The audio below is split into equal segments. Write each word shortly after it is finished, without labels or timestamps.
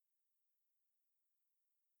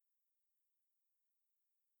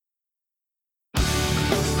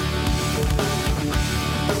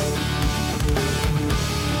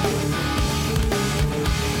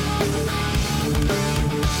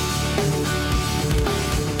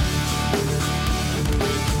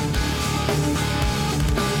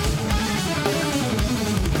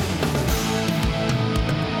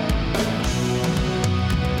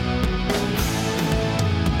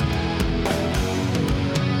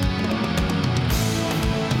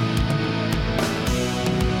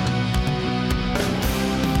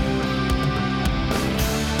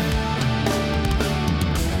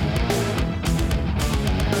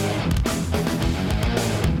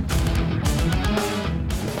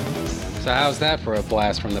So how's that for a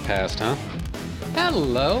blast from the past, huh?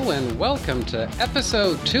 Hello and welcome to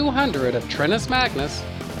episode 200 of Trennis Magnus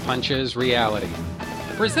Punches Reality,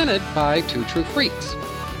 presented by Two True Freaks.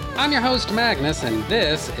 I'm your host Magnus, and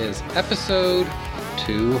this is episode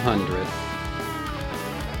 200.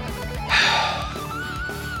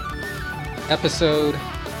 Episode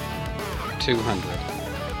 200.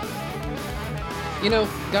 You know,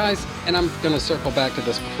 guys, and I'm going to circle back to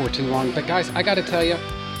this before too long, but guys, I got to tell you,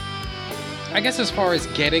 I guess as far as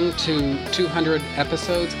getting to 200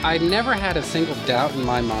 episodes, I never had a single doubt in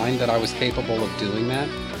my mind that I was capable of doing that.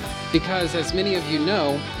 Because as many of you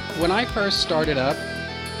know, when I first started up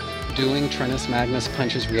doing Trennis Magnus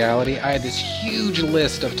Punches Reality, I had this huge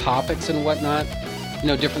list of topics and whatnot, you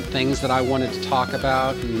know, different things that I wanted to talk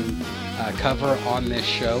about and cover on this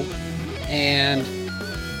show. And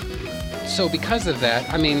so because of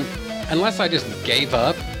that, I mean, unless I just gave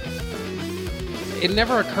up, it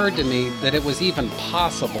never occurred to me that it was even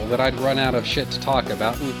possible that I'd run out of shit to talk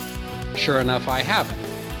about, and sure enough, I haven't.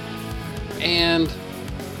 And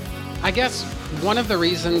I guess one of the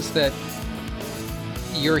reasons that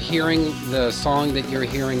you're hearing the song that you're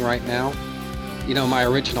hearing right now, you know, my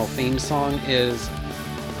original theme song, is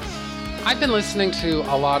I've been listening to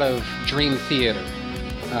a lot of Dream Theater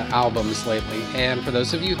albums lately, and for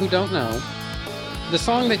those of you who don't know, the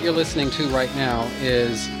song that you're listening to right now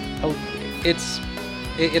is,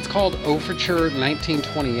 it's called Overture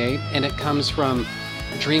 1928, and it comes from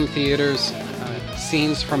Dream Theater's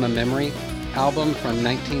Scenes from a Memory album from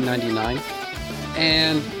 1999.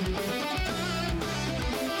 And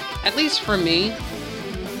at least for me,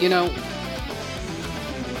 you know,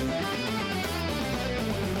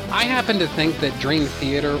 I happen to think that Dream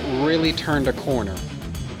Theater really turned a corner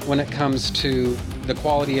when it comes to the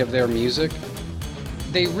quality of their music.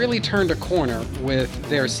 They really turned a corner with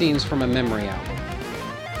their Scenes from a Memory album.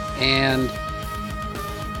 And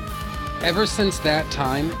ever since that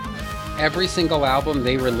time, every single album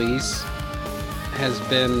they release has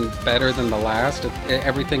been better than the last.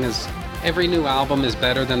 Every new album is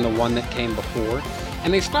better than the one that came before.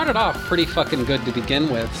 And they started off pretty fucking good to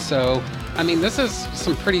begin with. So, I mean, this is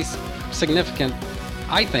some pretty significant,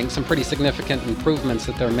 I think, some pretty significant improvements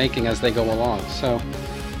that they're making as they go along. So,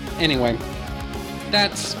 anyway,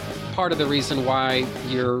 that's part of the reason why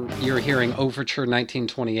you're hearing Overture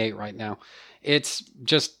 1928 right now. It's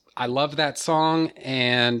just, I love that song,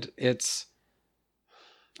 and it's,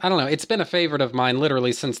 I don't know, it's been a favorite of mine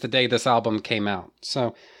literally since the day this album came out.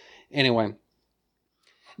 So, anyway.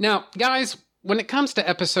 Now, guys, when it comes to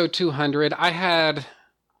episode 200,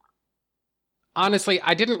 honestly,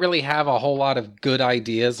 I didn't really have a whole lot of good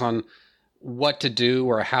ideas on what to do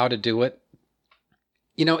or how to do it.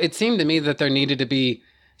 You know, it seemed to me that there needed to be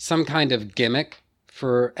some kind of gimmick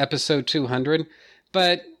for episode 200,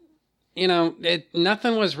 but, you know,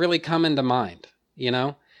 nothing was really coming to mind, you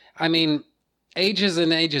know? I mean, ages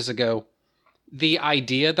and ages ago, the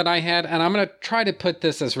idea that I had, and I'm going to try to put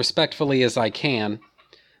this as respectfully as I can,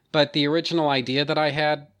 but the original idea that I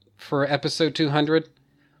had for episode 200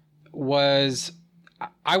 was,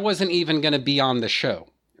 I wasn't even going to be on the show,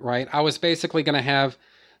 right? I was basically going to have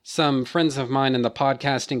some friends of mine in the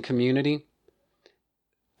podcasting community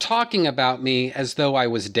talking about me as though I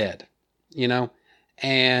was dead, you know?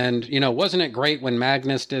 And, you know, wasn't it great when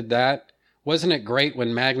Magnus did that? Wasn't it great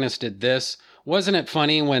when Magnus did this? Wasn't it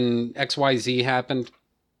funny when XYZ happened?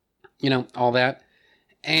 You know, all that.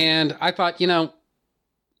 And I thought, you know,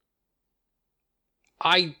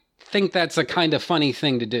 I think that's a kind of funny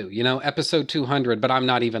thing to do, you know, episode 200, but I'm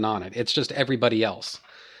not even on it. It's just everybody else,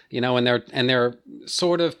 you know, and they're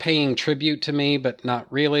sort of paying tribute to me, but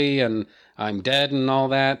not really. And I'm dead and all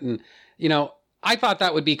that. And, you know, I thought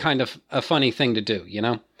that would be kind of a funny thing to do, you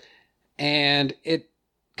know, and it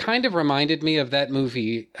kind of reminded me of that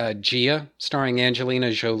movie, Gia, starring Angelina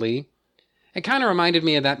Jolie. It kind of reminded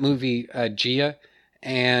me of that movie, Gia,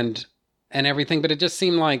 and everything, but it just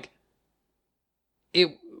seemed like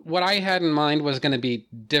what I had in mind was going to be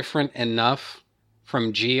different enough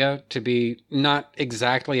from Gia to be not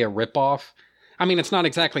exactly a ripoff. I mean, it's not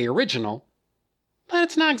exactly original, but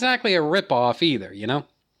it's not exactly a ripoff either, you know?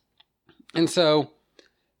 And so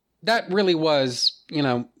that really was, you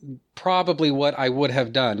know, probably what I would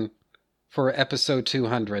have done for episode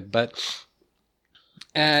 200. But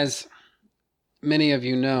as many of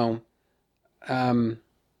you know,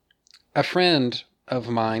 a friend of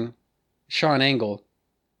mine, Sean Engel,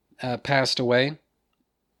 passed away.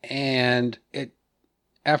 And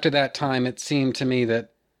after that time, it seemed to me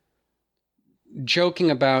that joking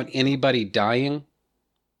about anybody dying,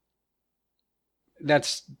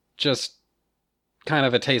 that's just kind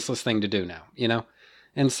of a tasteless thing to do now, you know?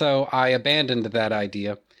 And so I abandoned that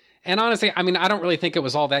idea. And honestly, I mean, I don't really think it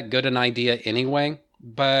was all that good an idea anyway.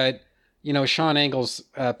 But, Sean Engel's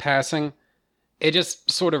passing, it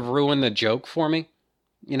just sort of ruined the joke for me.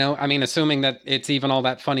 I mean, assuming that it's even all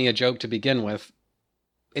that funny a joke to begin with,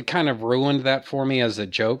 it kind of ruined that for me as a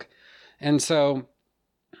joke. And so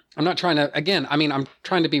I'm not trying to, again, I mean, I'm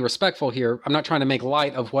trying to be respectful here. I'm not trying to make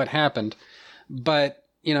light of what happened. But,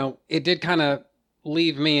 it did kind of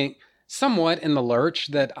leave me somewhat in the lurch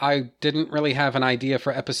that I didn't really have an idea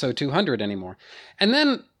for episode 200 anymore. And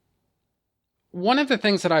then one of the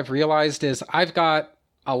things that I've realized is I've got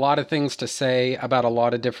a lot of things to say about a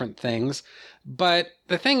lot of different things. But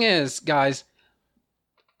the thing is, guys,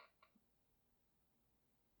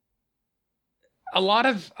 a lot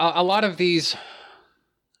of these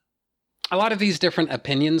different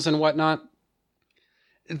opinions and whatnot,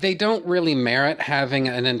 they don't really merit having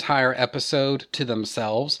an entire episode to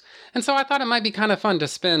themselves. And so I thought it might be kind of fun to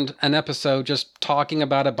spend an episode just talking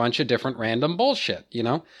about a bunch of different random bullshit,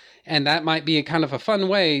 And that might be a kind of a fun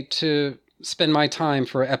way to spend my time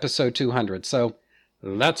for episode 200. So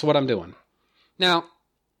that's what I'm doing. Now,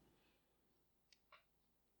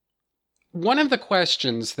 one of the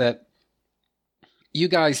questions that you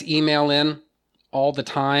guys email in all the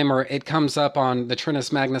time, or it comes up on the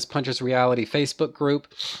Trinus Magnus Punches Reality Facebook group,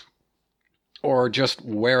 or just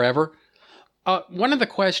wherever. One of the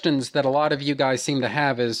questions that a lot of you guys seem to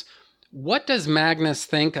have is, what does Magnus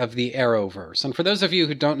think of the Arrowverse? And for those of you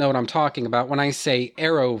who don't know what I'm talking about, when I say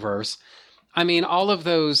Arrowverse, I mean all of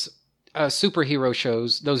those superhero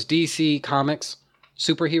shows, those DC Comics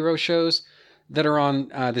superhero shows that are on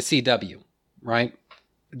the CW, right?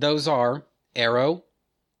 Those are Arrow,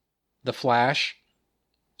 The Flash,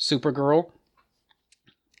 Supergirl,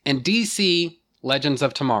 and DC Legends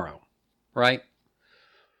of Tomorrow, right?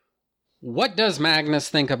 What does Magnus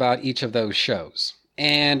think about each of those shows?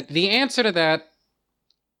 And the answer to that,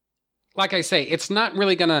 like I say, it's not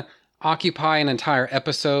really going to occupy an entire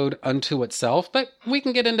episode unto itself, but we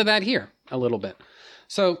can get into that here a little bit.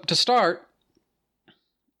 So to start,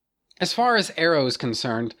 as far as Arrow is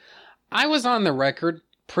concerned, I was on the record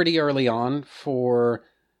pretty early on for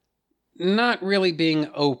not really being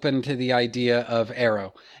open to the idea of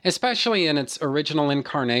Arrow, especially in its original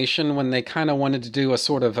incarnation when they kind of wanted to do a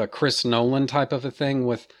sort of a Chris Nolan type of a thing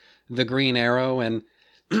with the Green Arrow and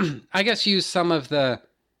I guess use some of the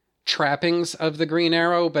trappings of the Green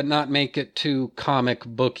Arrow, but not make it too comic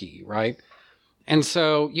booky, right? And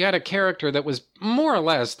so you had a character that was more or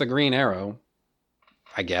less the Green Arrow,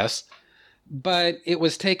 I guess, but it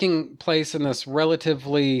was taking place in this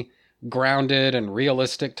relatively grounded and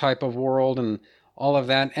realistic type of world and all of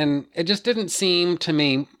that. And it just didn't seem to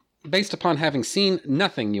me, based upon having seen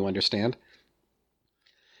nothing, you understand,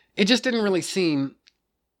 it just didn't really seem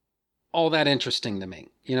all that interesting to me,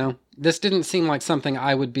 This didn't seem like something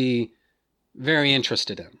I would be very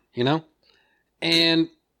interested in, And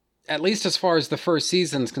at least as far as the first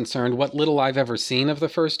season's concerned, what little I've ever seen of the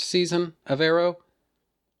first season of Arrow,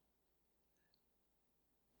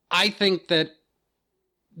 I think that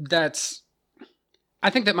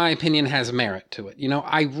my opinion has merit to it.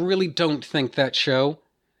 I really don't think that show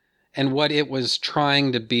and what it was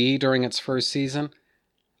trying to be during its first season,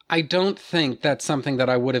 I don't think that's something that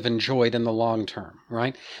I would have enjoyed in the long term,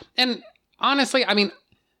 right? And honestly, I mean,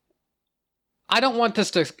 I don't want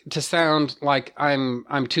this to sound like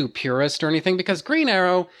I'm too purist or anything, because Green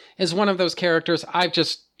Arrow is one of those characters I've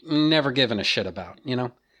just never given a shit about,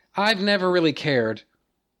 I've never really cared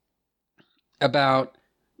about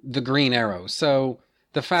the Green Arrow. So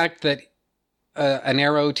the fact that an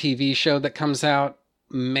Arrow TV show that comes out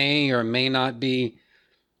may or may not be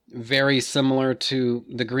very similar to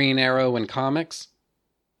the Green Arrow in comics,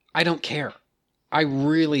 I don't care. I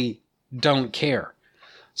really don't care.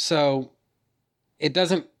 So it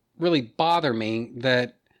doesn't really bother me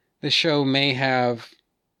that the show may have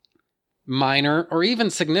minor or even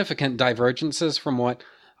significant divergences from what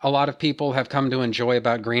a lot of people have come to enjoy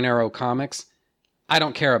about Green Arrow comics. I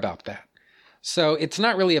don't care about that. So it's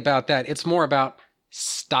not really about that. It's more about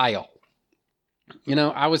style.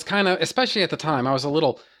 I was kind of, especially at the time, I was a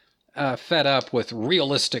little fed up with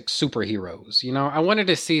realistic superheroes. I wanted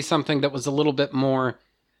to see something that was a little bit more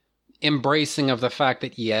embracing of the fact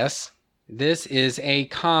that, yes, this is a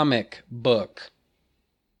comic book.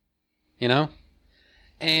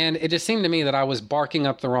 And it just seemed to me that I was barking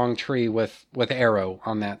up the wrong tree with Arrow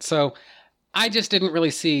on that. So I just didn't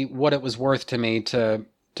really see what it was worth to me to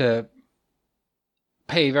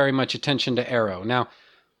pay very much attention to Arrow. Now,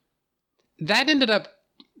 that ended up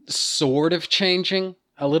sort of changing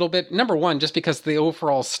a little bit. Number one, just because the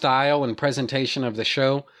overall style and presentation of the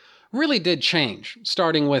show really did change,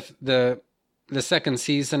 starting with the second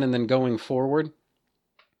season and then going forward.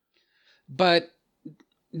 But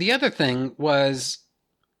the other thing was,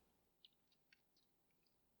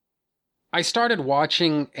 I started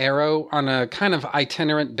watching Arrow on a kind of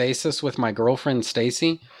itinerant basis with my girlfriend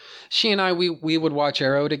Stacy. She and I, we would watch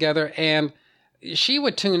Arrow together, and she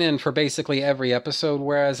would tune in for basically every episode,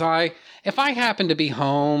 whereas if I happened to be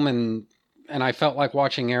home and I felt like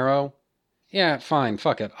watching Arrow, yeah, fine,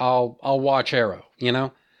 fuck it, I'll watch Arrow, you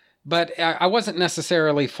know? But I wasn't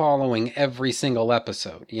necessarily following every single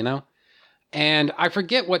episode, you know? And I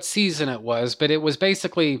forget what season it was, but it was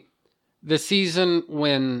basically the season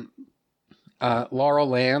when Laurel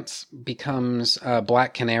Lance becomes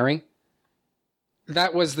Black Canary.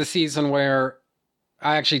 That was the season where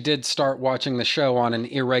I actually did start watching the show on an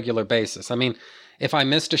irregular basis. I mean, if I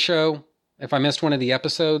missed a show, if I missed one of the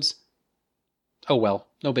episodes, oh well,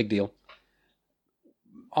 no big deal.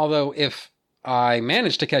 Although if I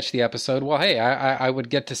managed to catch the episode, well, hey, I would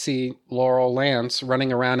get to see Laurel Lance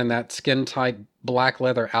running around in that skin-tight black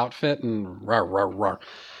leather outfit and rah, rah, rah.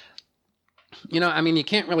 You know, I mean, you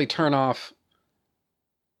can't really turn off,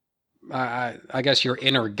 I guess, your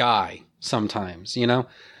inner guy sometimes, you know?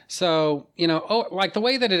 So, you know, like the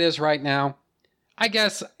way that it is right now, I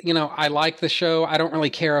guess, you know, I like the show. I don't really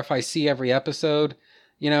care if I see every episode.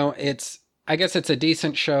 You know, I guess it's a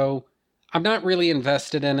decent show. I'm not really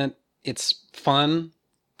invested in it. It's fun,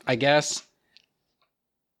 I guess.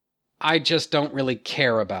 I just don't really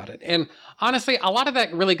care about it. And honestly, a lot of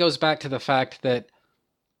that really goes back to the fact that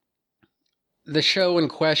the show in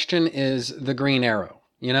question is The Green Arrow,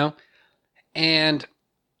 you know? And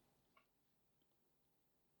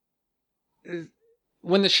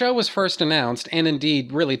when the show was first announced, and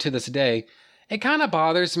indeed really to this day, it kind of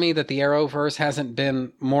bothers me that the Arrowverse hasn't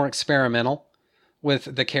been more experimental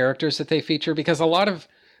with the characters that they feature, because a lot of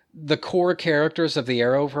the core characters of the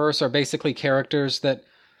Arrowverse are basically characters that,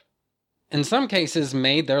 in some cases,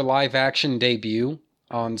 made their live-action debut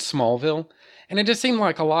on Smallville, and it just seemed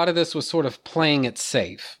like a lot of this was sort of playing it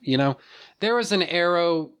safe, you know? There was an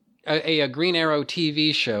Arrow, a Green Arrow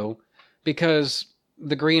TV show, because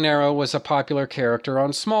the Green Arrow was a popular character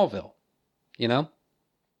on Smallville, you know?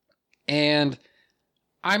 And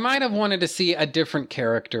I might have wanted to see a different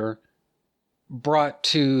character brought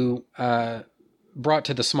to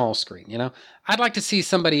the small screen, you know? I'd like to see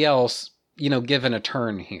somebody else, you know, given a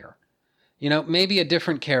turn here. You know, maybe a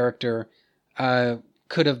different character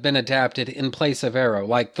could have been adapted in place of Arrow,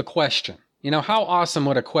 like The Question. You know, how awesome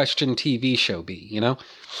would a Question TV show be, you know?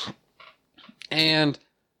 And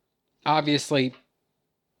obviously,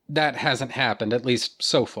 that hasn't happened, at least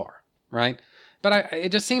so far, right? But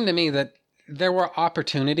it just seemed to me that there were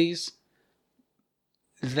opportunities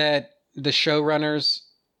that the showrunners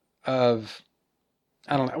of,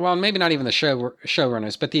 I don't know, well, maybe not even the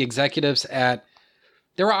showrunners, but the executives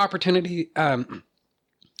there were opportunities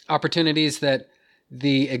that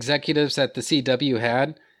the executives at the CW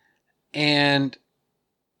had, and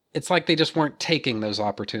it's like they just weren't taking those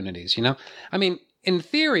opportunities, you know? I mean, in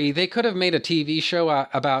theory, they could have made a TV show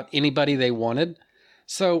about anybody they wanted,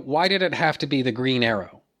 so why did it have to be the Green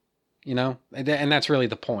Arrow? You know? And that's really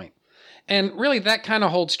the point. And really, that kind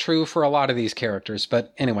of holds true for a lot of these characters,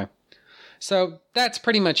 but anyway. So that's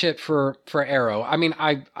pretty much it for Arrow. I mean,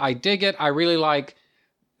 I dig it. I really like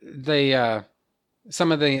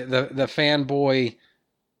some of the fanboy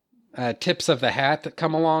tips of the hat that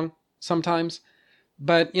come along sometimes.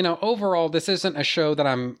 But, you know, overall, this isn't a show that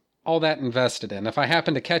I'm all that invested in. If I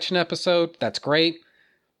happen to catch an episode, that's great.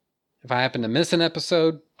 If I happen to miss an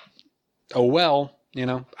episode, oh well, you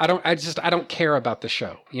know. I don't care about the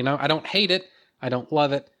show, you know. I don't hate it. I don't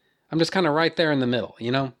love it. I'm just kind of right there in the middle,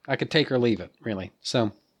 you know. I could take or leave it, really.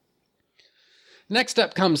 So, next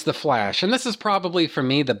up comes The Flash. And this is probably, for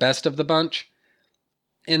me, the best of the bunch,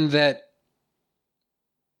 in that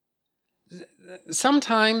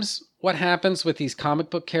sometimes what happens with these comic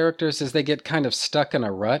book characters is they get kind of stuck in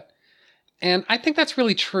a rut. And I think that's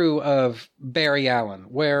really true of Barry Allen,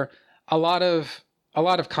 where a lot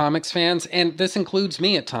of comics fans, and this includes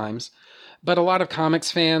me at times, but a lot of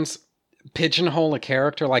comics fans pigeonhole a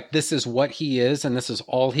character like this is what he is and this is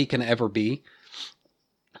all he can ever be.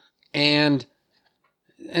 And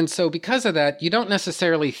so because of that, you don't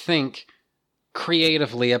necessarily think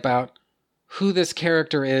creatively about who this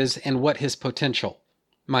character is and what his potential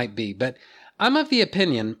might be. But I'm of the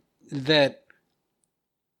opinion that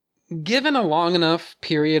given a long enough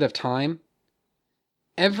period of time,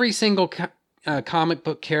 every single comic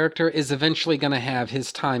book character is eventually going to have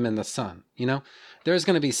his time in the sun. You know, there's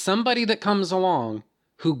going to be somebody that comes along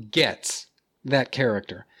who gets that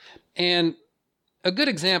character. And a good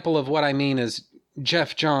example of what I mean is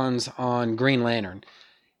Jeff Johns on Green Lantern.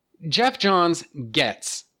 Jeff Johns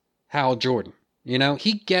gets Hal Jordan. You know,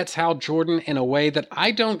 he gets Hal Jordan in a way that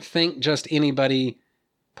I don't think just anybody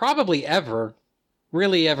probably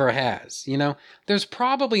really ever has. You know, there's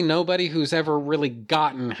probably nobody who's ever really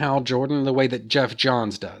gotten Hal Jordan the way that Jeff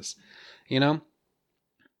Johns does, you know?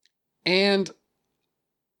 And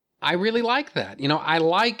I really like that. You know, I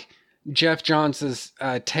like Jeff Johns'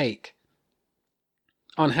 take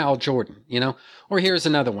on Hal Jordan, you know? Or here's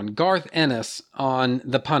another one, Garth Ennis on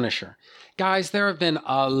The Punisher. Guys, there have been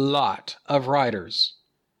a lot of writers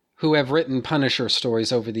who have written Punisher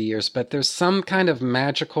stories over the years, but there's some kind of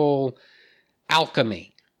magical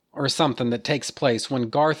alchemy or something that takes place when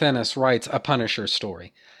Garth Ennis writes a Punisher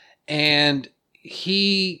story. And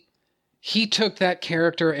he took that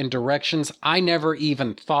character in directions I never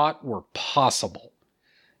even thought were possible,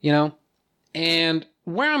 you know? And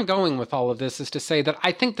where I'm going with all of this is to say that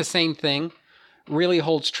I think the same thing really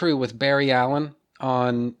holds true with Barry Allen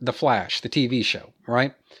on The Flash, the TV show,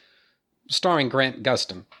 right? Starring Grant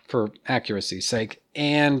Gustin, for accuracy's sake.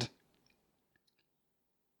 And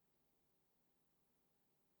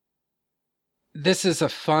this is a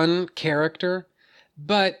fun character,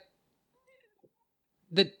 but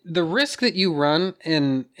the risk that you run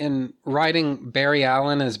in writing Barry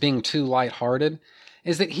Allen as being too lighthearted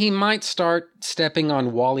is that he might start stepping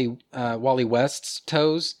on Wally West's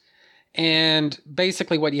toes. And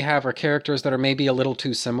basically what you have are characters that are maybe a little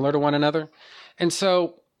too similar to one another. And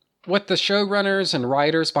so what the showrunners and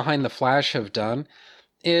writers behind The Flash have done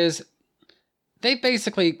is they've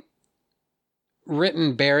basically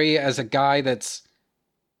written Barry as a guy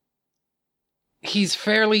he's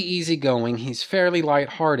fairly easygoing, he's fairly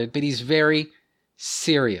lighthearted, but he's very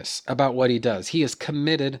serious about what he does. He is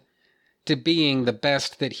committed to being the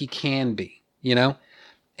best that he can be, you know?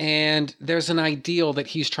 And there's an ideal that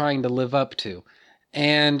he's trying to live up to.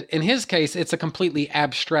 And in his case, it's a completely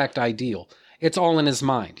abstract ideal. It's all in his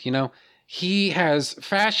mind, you know? He has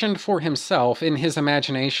fashioned for himself, in his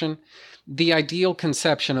imagination, the ideal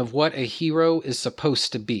conception of what a hero is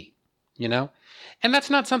supposed to be, you know? And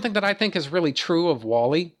that's not something that I think is really true of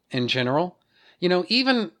Wally in general. You know,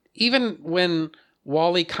 even when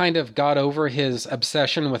Wally kind of got over his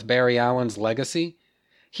obsession with Barry Allen's legacy,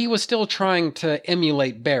 he was still trying to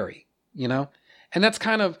emulate Barry, you know? And that's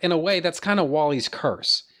kind of, in a way, that's kind of Wally's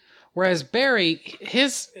curse. Whereas Barry,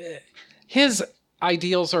 his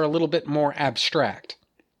ideals are a little bit more abstract.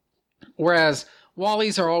 Whereas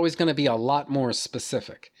Wally's are always going to be a lot more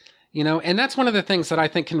specific, you know? And that's one of the things that I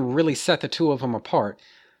think can really set the two of them apart.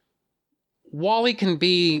 Wally can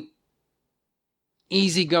be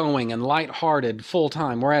easygoing and lighthearted full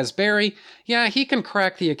time, whereas Barry, yeah, he can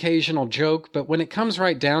crack the occasional joke, but when it comes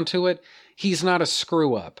right down to it, he's not a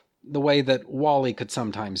screw up the way that Wally could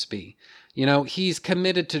sometimes be. You know, he's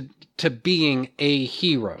committed to being a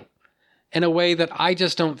hero in a way that I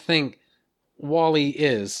just don't think Wally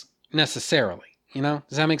is necessarily, you know?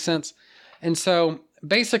 Does that make sense? And so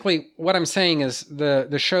basically what I'm saying is the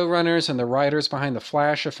showrunners and the writers behind The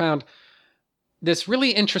Flash have found this really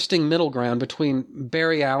interesting middle ground between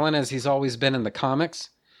Barry Allen, as he's always been in the comics,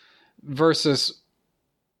 versus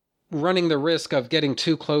running the risk of getting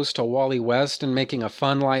too close to Wally West and making a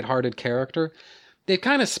fun, lighthearted character. They've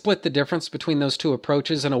kind of split the difference between those two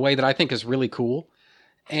approaches in a way that I think is really cool.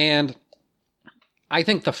 And I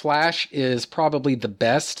think The Flash is probably the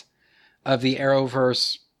best of the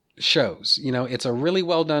Arrowverse shows. You know, it's a really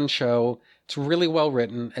well done show. It's really well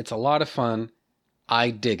written. It's a lot of fun. I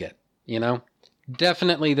dig it, you know?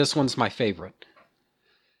 Definitely this one's my favorite.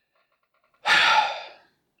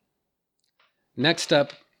 Next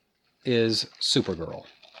up is Supergirl.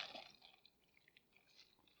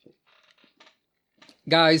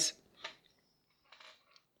 Guys,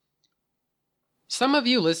 some of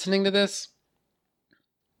you listening to this,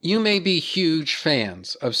 you may be huge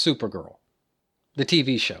fans of Supergirl, the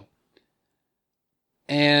TV show.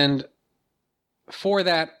 And for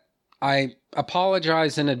that, I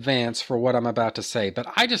apologize in advance for what I'm about to say,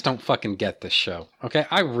 but I just don't fucking get this show, okay?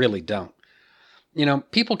 I really don't. You know,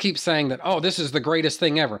 people keep saying that, oh, this is the greatest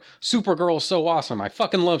thing ever. Supergirl's so awesome. I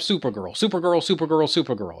fucking love Supergirl. Supergirl, Supergirl,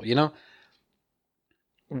 Supergirl, you know?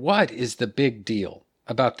 What is the big deal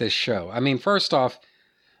about this show? I mean, first off,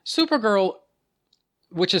 Supergirl,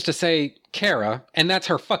 which is to say Kara, and that's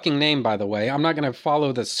her fucking name, by the way. I'm not going to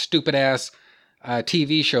follow the stupid-ass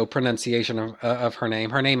TV show pronunciation of her name.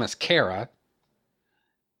 Her name is Kara.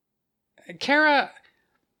 Kara,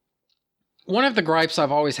 one of the gripes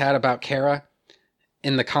I've always had about Kara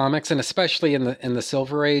in the comics, and especially in the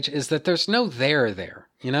Silver Age, is that there's no there,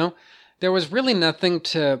 you know? There was really nothing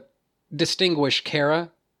to distinguish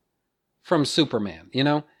Kara from Superman, you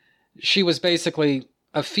know? She was basically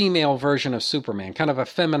a female version of Superman, kind of a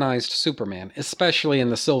feminized Superman, especially in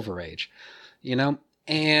the Silver Age, you know?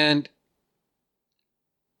 And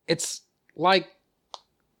it's like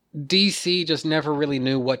DC just never really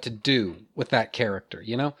knew what to do with that character,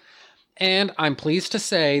 you know? And I'm pleased to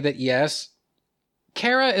say that, yes,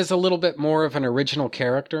 Kara is a little bit more of an original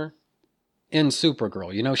character in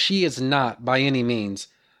Supergirl. You know, she is not by any means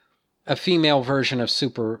a female version of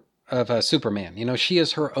Superman. You know, she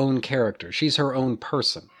is her own character. She's her own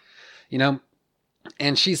person, you know,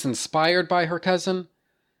 and she's inspired by her cousin,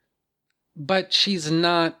 but she's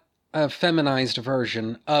not a feminized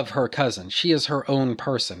version of her cousin. She is her own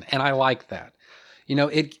person. And I like that. You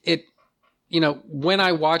know, when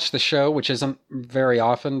I watch the show, which isn't very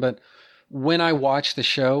often, but when I watch the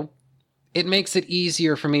show, it makes it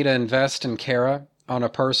easier for me to invest in Kara on a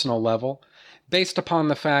personal level, based upon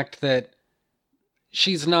the fact that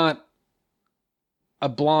she's not a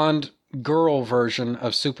blonde girl version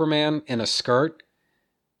of Superman in a skirt.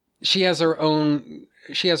 She has her own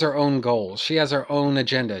goals. She has her own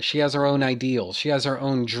agenda. She has her own ideals. She has her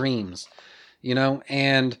own dreams, you know,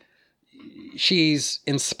 and she's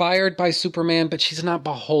inspired by Superman, but she's not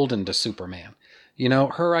beholden to Superman. You know,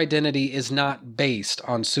 her identity is not based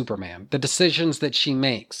on Superman. The decisions that she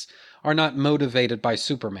makes are not motivated by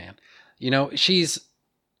Superman. You know,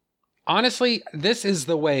 honestly, this is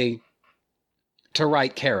the way to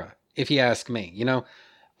write Kara, if you ask me. You know,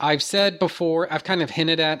 I've said before, I've kind of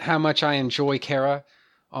hinted at how much I enjoy Kara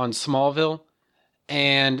on Smallville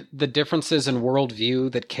and the differences in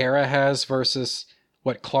worldview that Kara has versus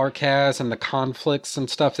what Clark has and the conflicts and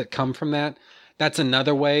stuff that come from that. That's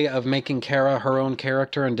another way of making Kara her own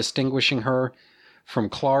character and distinguishing her from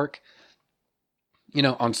Clark, you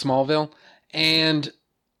know, on Smallville. And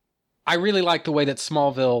I really like the way that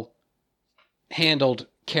Smallville handled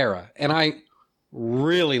Kara. And I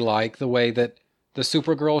really like the way that the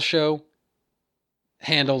Supergirl show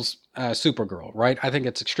handles Supergirl, right? I think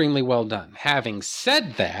it's extremely well done. Having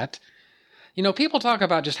said that, you know, people talk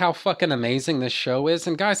about just how fucking amazing this show is.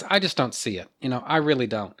 And guys, I just don't see it. You know, I really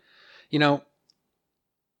don't. You know,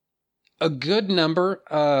 a good number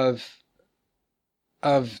of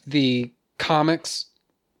the comics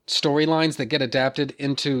storylines that get adapted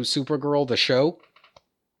into Supergirl, the show,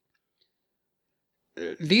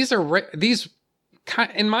 these,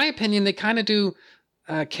 in my opinion, they kind of do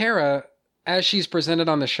Kara, as she's presented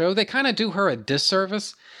on the show, they kind of do her a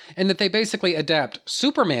disservice in that they basically adapt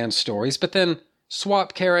Superman stories, but then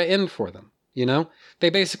swap Kara in for them, you know? They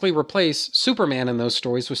basically replace Superman in those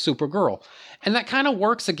stories with Supergirl. And that kind of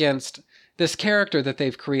works against this character that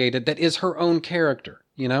they've created that is her own character,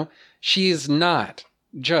 you know? She is not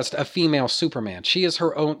just a female Superman. She is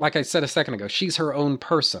her own, like I said a second ago, she's her own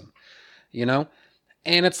person, you know?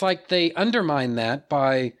 And it's like they undermine that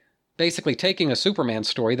by basically taking a Superman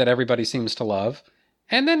story that everybody seems to love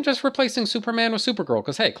and then just replacing Superman with Supergirl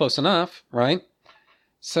because, hey, close enough, right?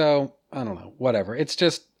 So, I don't know, whatever. It's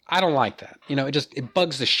just, I don't like that. You know, it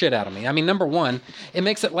bugs the shit out of me. I mean, number one, it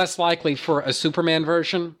makes it less likely for a Superman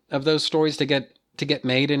version of those stories to get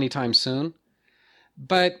made anytime soon.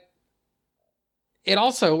 But it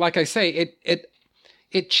also, like I say,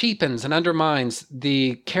 it cheapens and undermines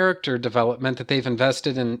the character development that they've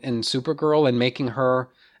invested in Supergirl and making her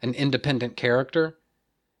an independent character.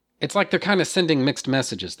 It's like they're kind of sending mixed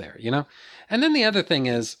messages there, you know? And then the other thing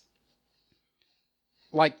is,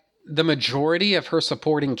 like, the majority of her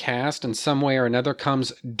supporting cast in some way or another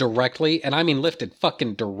comes directly, and I mean lifted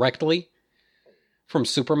fucking directly, from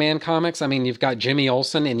Superman comics. I mean, you've got Jimmy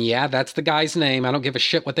Olsen, and yeah, that's the guy's name. I don't give a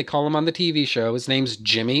shit what they call him on the TV show. His name's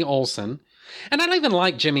Jimmy Olsen. And I don't even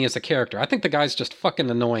like Jimmy as a character. I think the guy's just fucking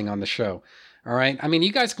annoying on the show. All right? I mean,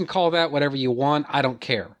 you guys can call that whatever you want. I don't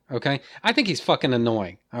care. Okay? I think he's fucking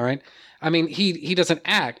annoying. All right? I mean, he doesn't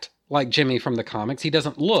act like Jimmy from the comics. He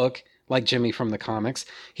doesn't look like Jimmy from the comics.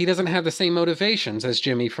 He doesn't have the same motivations as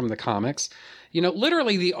Jimmy from the comics. You know,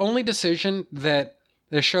 literally the only decision that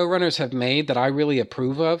the showrunners have made that I really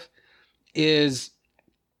approve of is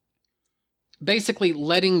basically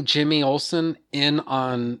letting Jimmy Olsen in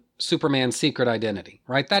on Superman's secret identity,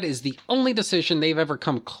 right? That is the only decision they've ever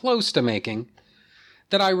come close to making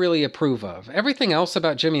that I really approve of. Everything else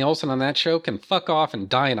about Jimmy Olsen on that show can fuck off and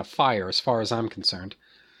die in a fire as far as I'm concerned.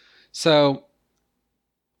 So,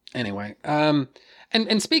 anyway, and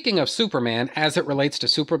speaking of Superman, as it relates to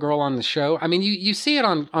Supergirl on the show, I mean, you see it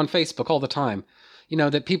on Facebook all the time, you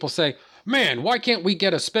know, that people say, man, why can't we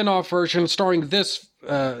get a spin-off version starring this,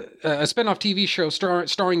 a spin-off TV show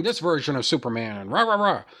starring this version of Superman, rah, rah,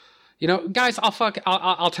 rah. You know, guys,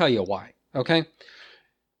 I'll tell you why, okay?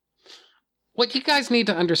 What you guys need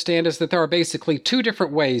to understand is that there are basically two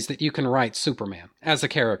different ways that you can write Superman as a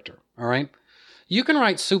character, all right? You can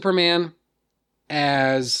write Superman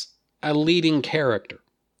as a leading character,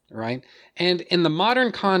 right? And in the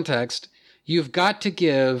modern context, you've got to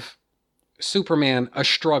give Superman a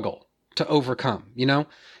struggle to overcome,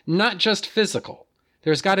 not just physical.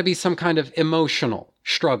 There's got to be some kind of emotional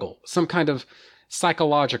struggle, some kind of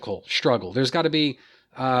psychological struggle. There's got to be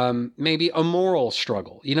maybe a moral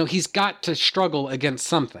struggle. He's got to struggle against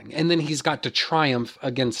something, and then he's got to triumph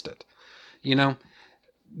against it.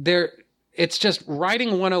 It's just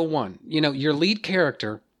writing 101. Your lead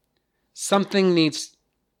character, something needs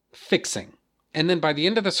fixing. And then by the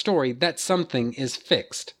end of the story, that something is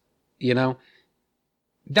fixed.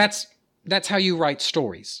 That's how you write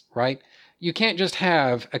stories, right? You can't just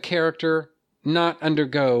have a character not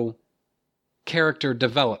undergo character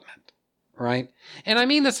development, right? And I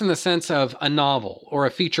mean this in the sense of a novel or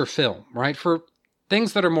a feature film, right? For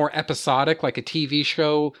things that are more episodic, like a TV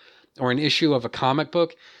show or an issue of a comic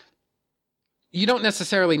book, you don't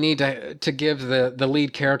necessarily need to give the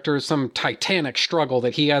lead character some titanic struggle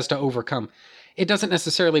that he has to overcome. It doesn't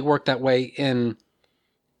necessarily work that way in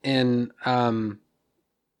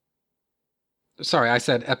sorry, I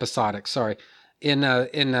said episodic, sorry.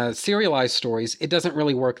 In serialized stories, it doesn't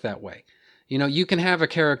really work that way. You can have a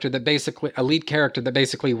lead character that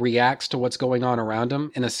basically reacts to what's going on around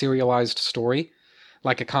him in a serialized story,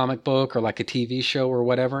 like a comic book or like a TV show or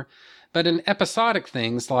whatever. But in episodic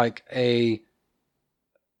things like a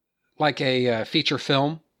feature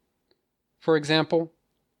film, for example,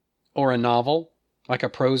 or a novel, like a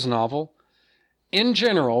prose novel, in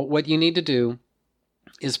general, what you need to do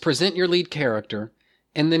is present your lead character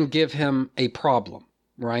and then give him a problem,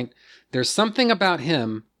 right? There's something about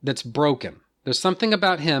him that's broken. There's something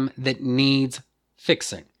about him that needs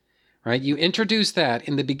fixing, right? You introduce that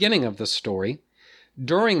in the beginning of the story.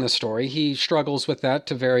 During the story, he struggles with that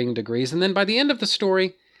to varying degrees. And then by the end of the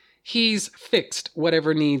story, he's fixed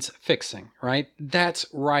whatever needs fixing, right? That's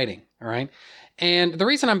writing, all right? And the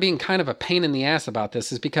reason I'm being kind of a pain in the ass about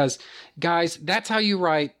this is because, guys, that's how you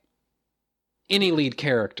write any lead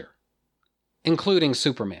character, including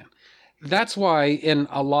Superman. That's why in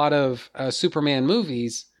a lot of Superman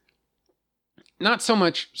movies, not so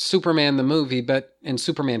much Superman the movie, but in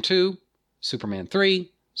Superman 2, Superman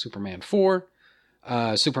 3, Superman 4,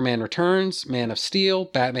 Superman Returns, Man of Steel,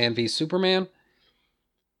 Batman v Superman,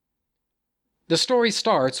 the story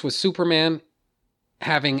starts with Superman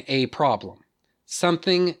having a problem.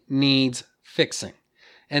 Something needs fixing.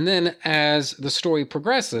 And then as the story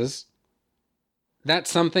progresses, that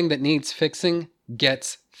something that needs fixing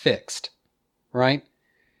gets fixed, right?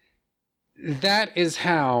 That is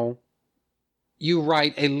how you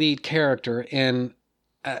write a lead character in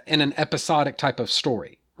an episodic type of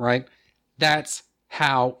story, right? That's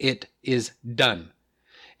how it is done.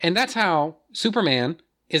 And that's how Superman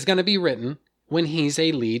is going to be written when he's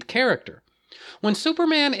a lead character. When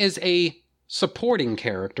Superman is a supporting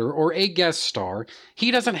character or a guest star,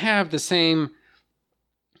 he doesn't have the same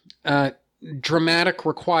dramatic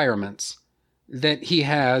requirements that he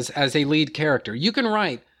has as a lead character. You can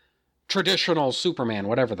write traditional Superman,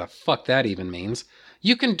 whatever the fuck that even means.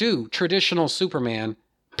 You can do traditional Superman,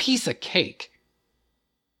 piece of cake,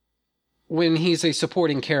 when he's a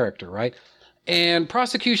supporting character, right? And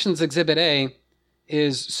Prosecution's Exhibit A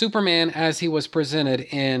is Superman as he was presented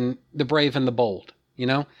in The Brave and the Bold,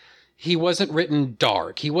 He wasn't written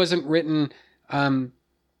dark. He wasn't written in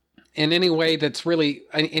any way that's really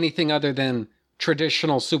anything other than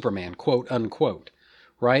traditional Superman, quote unquote,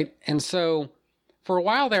 right? And so for a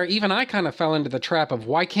while there, even I kind of fell into the trap of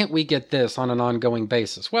why can't we get this on an ongoing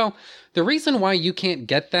basis? Well, the reason why you can't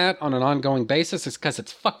get that on an ongoing basis is because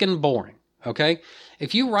it's fucking boring, okay?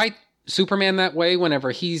 If you write Superman that way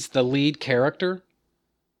whenever he's the lead character,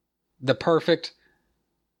 the perfect,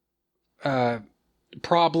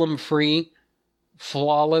 problem-free,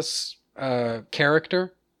 flawless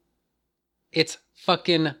character, it's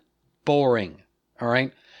fucking boring, all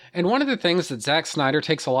right? And one of the things that Zack Snyder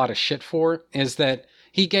takes a lot of shit for is that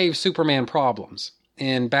he gave Superman problems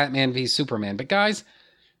in Batman v Superman. But guys,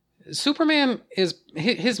 Superman is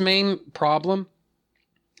his main problem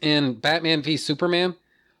in Batman v Superman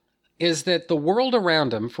is that the world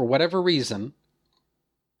around him, for whatever reason,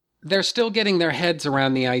 they're still getting their heads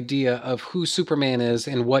around the idea of who Superman is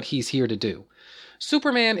and what he's here to do.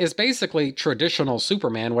 Superman is basically traditional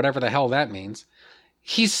Superman, whatever the hell that means.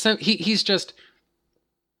 He's just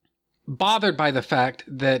bothered by the fact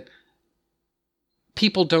that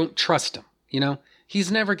people don't trust him,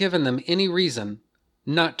 He's never given them any reason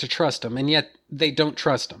not to trust him, and yet they don't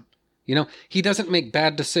trust him. He doesn't make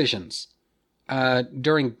bad decisions.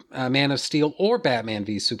 during Man of Steel or Batman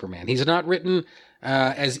v Superman. He's not written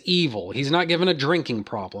as evil. He's not given a drinking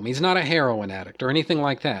problem. He's not a heroin addict or anything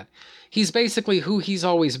like that. He's basically who he's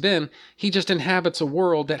always been. He just inhabits a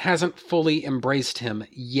world that hasn't fully embraced him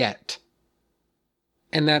yet.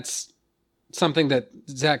 And that's something that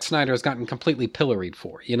Zack Snyder has gotten completely pilloried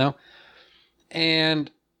for, you know?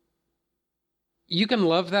 And you can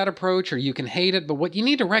love that approach or you can hate it, but what you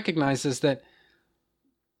need to recognize is that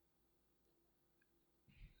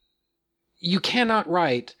you cannot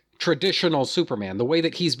write traditional Superman, the way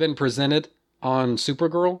that he's been presented on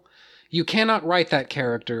Supergirl. You cannot write that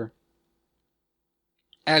character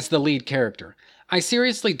as the lead character. I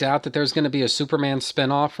seriously doubt that there's going to be a Superman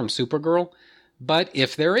spinoff from Supergirl, but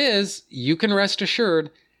if there is, you can rest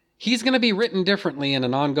assured he's going to be written differently in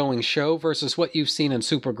an ongoing show versus what you've seen in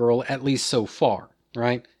Supergirl, at least so far,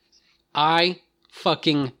 right? I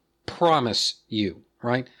fucking promise you,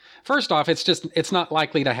 right? First off, it's not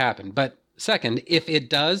likely to happen, but second, if it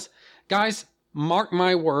does, guys, mark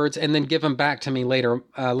my words and then give them back to me later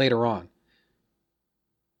on.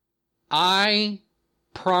 I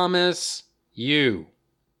promise you,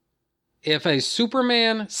 if a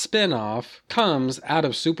Superman spinoff comes out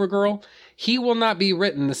of Supergirl, he will not be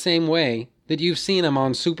written the same way that you've seen him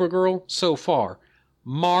on Supergirl so far.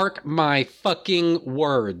 Mark my fucking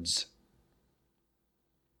words.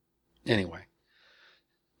 Anyway,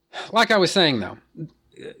 like I was saying though,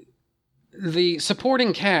 the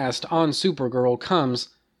supporting cast on Supergirl comes,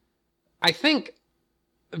 I think,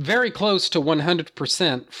 very close to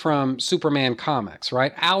 100% from Superman comics,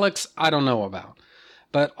 right? Alex, I don't know about.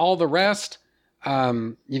 But all the rest,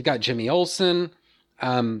 you've got Jimmy Olsen,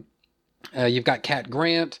 you've got Cat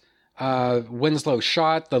Grant, Winslow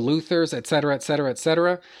Schott, the Luthers, etc., etc.,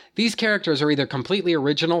 etc. These characters are either completely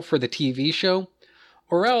original for the TV show,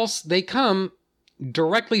 or else they come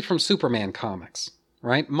directly from Superman comics,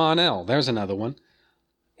 right? Mon-El, there's another one.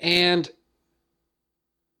 And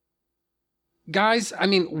guys, I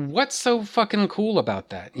mean, what's so fucking cool about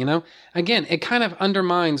that, you know? Again, it kind of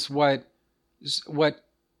undermines what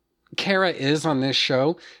Kara is on this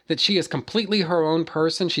show, that she is completely her own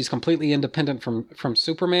person. She's completely independent from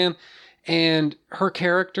Superman, and her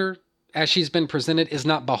character, as she's been presented, is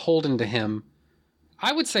not beholden to him,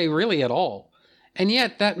 I would say, really at all. And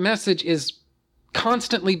yet that message is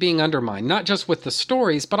constantly being undermined, not just with the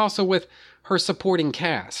stories, but also with her supporting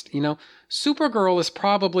cast. You know, Supergirl is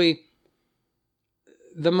probably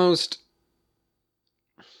the most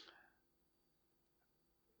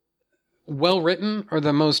well-written or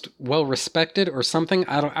the most well-respected or something.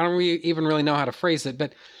 I don't even really know how to phrase it,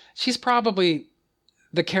 but she's probably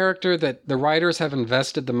the character that the writers have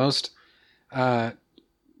invested the most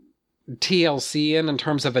TLC in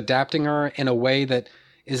terms of adapting her in a way that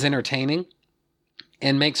is entertaining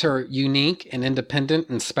and makes her unique and independent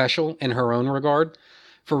and special in her own regard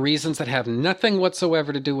for reasons that have nothing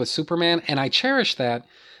whatsoever to do with Superman. And I cherish that,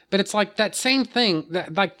 but it's like that same thing,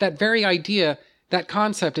 that very idea, that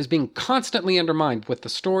concept is being constantly undermined with the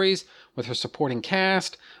stories, with her supporting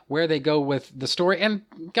cast, where they go with the story. And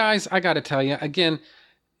guys, I got to tell you, again,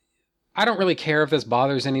 I don't really care if this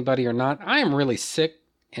bothers anybody or not. I am really sick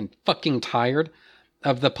and fucking tired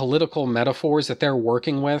of the political metaphors that they're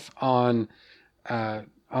working with on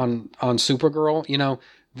Supergirl. You know,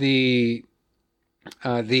 the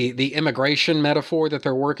immigration metaphor that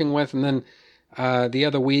they're working with. And then the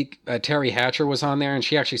other week, Terry Hatcher was on there and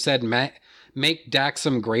she actually said, make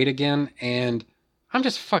Daxam great again. And I'm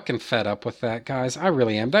just fucking fed up with that, guys. I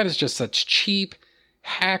really am. That is just such cheap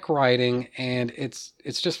hack writing, and it's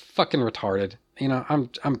just fucking retarded. You know,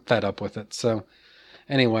 I'm fed up with it. So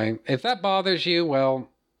anyway, if that bothers you, well,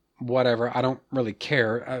 whatever. I don't really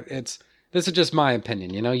care. This is just my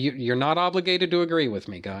opinion. You know, you're not obligated to agree with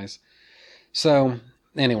me, guys. So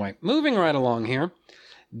anyway, moving right along here.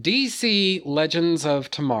 DC Legends of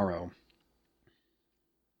Tomorrow.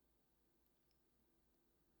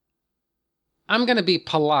 I'm going to be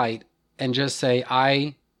polite and just say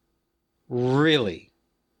I really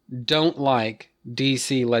don't like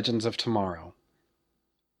DC Legends of Tomorrow.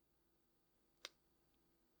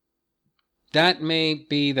 That may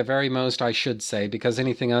be the very most I should say, because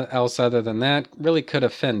anything else other than that really could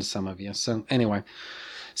offend some of you. So anyway,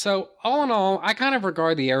 so all in all, I kind of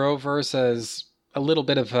regard the Arrowverse as a little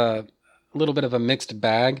bit of a mixed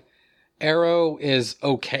bag. Arrow is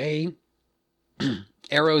okay.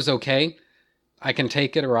 Arrow's okay. I can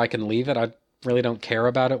take it or I can leave it. I really don't care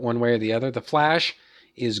about it one way or the other. The Flash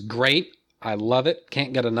is great. I love it.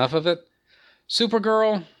 Can't get enough of it.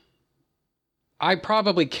 Supergirl, I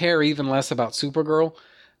probably care even less about Supergirl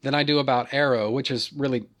than I do about Arrow, which is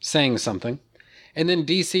really saying something. And then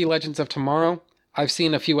DC Legends of Tomorrow, I've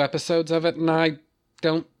seen a few episodes of it, and I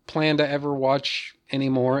don't plan to ever watch any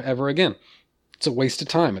more ever again. It's a waste of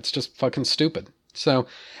time. It's just fucking stupid. So,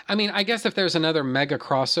 I mean, I guess if there's another mega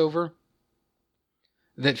crossover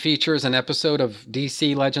that features an episode of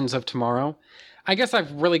DC Legends of Tomorrow, I guess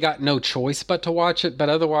I've really got no choice but to watch it, but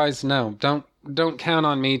otherwise, no. Don't count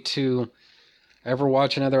on me to ever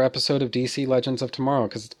watch another episode of DC Legends of Tomorrow,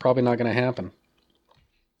 because it's probably not going to happen.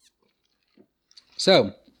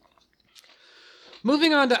 So,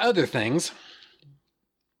 moving on to other things.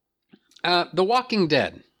 The Walking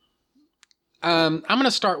Dead. I'm going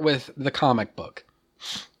to start with the comic book.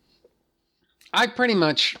 I've pretty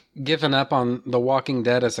much given up on The Walking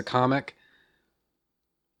Dead as a comic.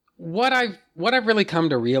 What I've really come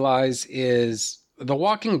to realize is The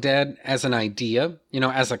Walking Dead as an idea,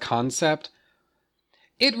 as a concept,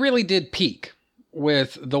 it really did peak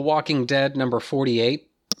with The Walking Dead number 48,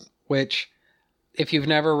 which, if you've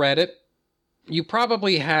never read it, you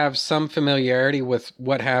probably have some familiarity with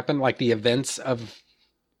what happened, like the events of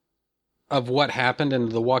what happened in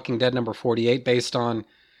The Walking Dead number 48 based on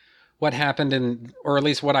what happened in, or at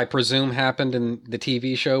least what I presume happened in the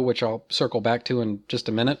TV show, which I'll circle back to in just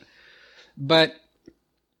a minute. But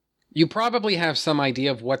you probably have some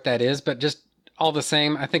idea of what that is, but just all the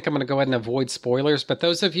same, I think I'm going to go ahead and avoid spoilers. But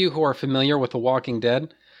those of you who are familiar with The Walking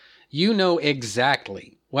Dead, you know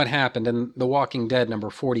exactly what happened in The Walking Dead number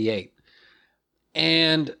 48.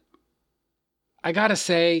 And I gotta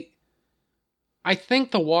say, I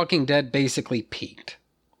think The Walking Dead basically peaked.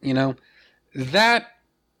 That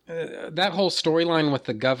whole storyline with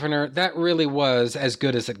the governor, that really was as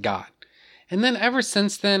good as it got. And then ever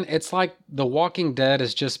since then, it's like The Walking Dead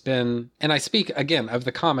has just been, and I speak again of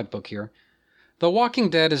the comic book here, The Walking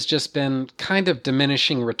Dead has just been kind of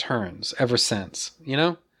diminishing returns ever since,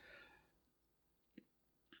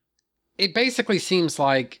 It basically seems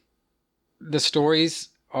like the stories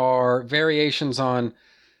are variations on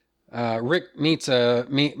Rick meets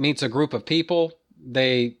a group of people.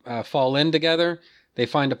 They fall in together. They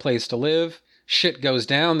find a place to live. Shit goes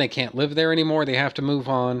down. They can't live there anymore. They have to move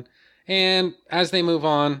on. And as they move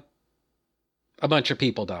on, a bunch of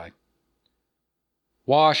people die.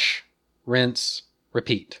 Wash, rinse,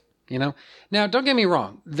 repeat. Now, don't get me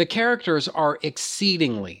wrong. The characters are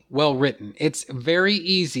exceedingly well written. It's very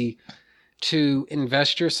easy to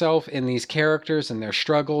invest yourself in these characters and their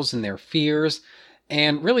struggles and their fears,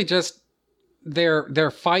 and really just their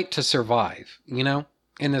fight to survive,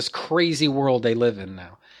 in this crazy world they live in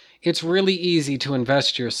now. It's really easy to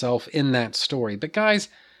invest yourself in that story. But guys,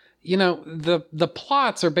 the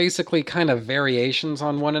plots are basically kind of variations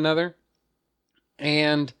on one another.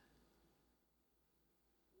 And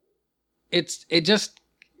it just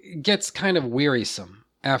gets kind of wearisome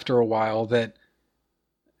after a while that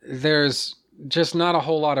there's just not a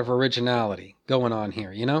whole lot of originality going on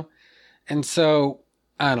here, And so,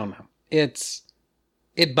 I don't know.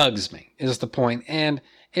 It bugs me, is the point. And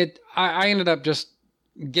I ended up just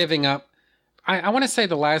giving up. I want to say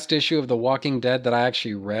the last issue of The Walking Dead that I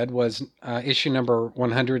actually read was issue number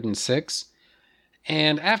 106.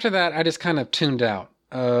 And after that, I just kind of tuned out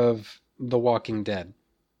of The Walking Dead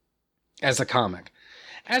as a comic.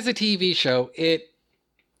 As a TV show, it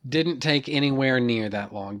didn't take anywhere near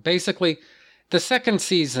that long. Basically, the second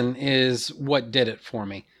season is what did it for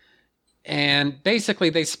me. And basically,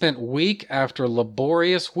 they spent week after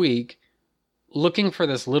laborious week looking for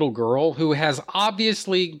this little girl who has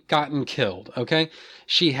obviously gotten killed, okay?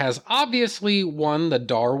 She has obviously won the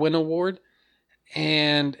Darwin Award,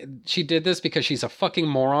 and she did this because she's a fucking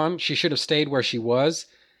moron. She should have stayed where she was,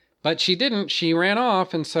 but she didn't. She ran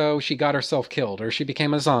off, and so she got herself killed, or she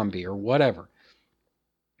became a zombie, or whatever.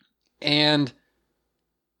 And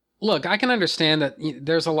look, I can understand that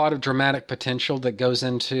there's a lot of dramatic potential that goes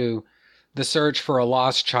into the search for a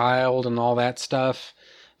lost child and all that stuff.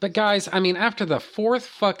 But guys, I mean, after the fourth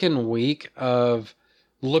fucking week of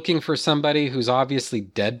looking for somebody who's obviously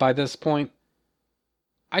dead by this point,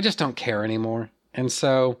 I just don't care anymore. And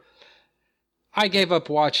so I gave up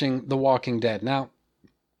watching The Walking Dead. Now,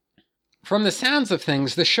 from the sounds of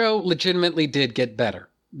things, the show legitimately did get better.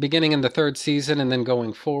 Beginning in the third season and then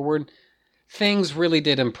going forward, things really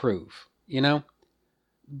did improve,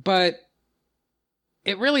 But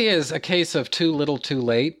it really is a case of too little too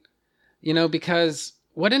late, because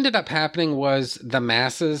what ended up happening was the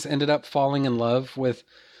masses ended up falling in love with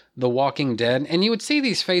The Walking Dead. And you would see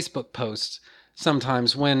these Facebook posts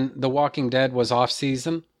sometimes when The Walking Dead was off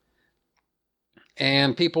season.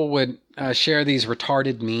 And people would share these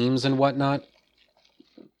retarded memes and whatnot,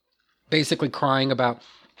 basically crying about,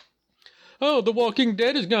 oh, The Walking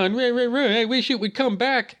Dead is gone. I wish it would come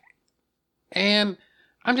back. And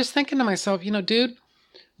I'm just thinking to myself, dude,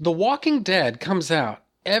 The Walking Dead comes out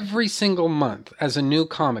every single month as a new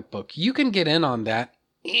comic book. You can get in on that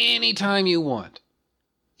anytime you want.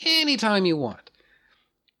 Anytime you want.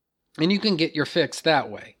 And you can get your fix that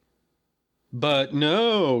way. But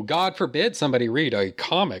no, God forbid somebody read a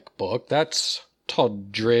comic book. That's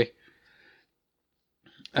tawdry.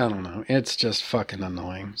 I don't know. It's just fucking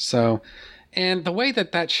annoying. So, and the way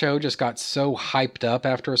that show just got so hyped up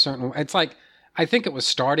after a certain... It's like, I think it was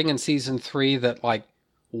starting in season 3 that, like,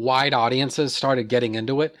 wide audiences started getting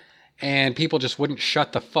into it. And people just wouldn't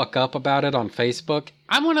shut the fuck up about it on Facebook.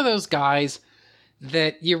 I'm one of those guys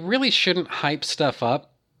that you really shouldn't hype stuff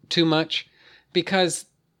up too much. Because,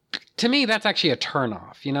 to me, that's actually a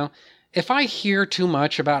turnoff, If I hear too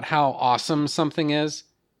much about how awesome something is,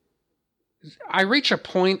 I reach a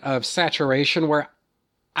point of saturation where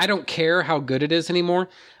I don't care how good it is anymore.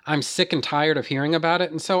 I'm sick and tired of hearing about it.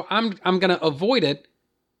 And so I'm going to avoid it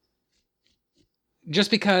just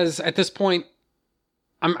because at this point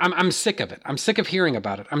I'm sick of it. I'm sick of hearing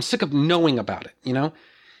about it. I'm sick of knowing about it,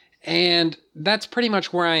 And that's pretty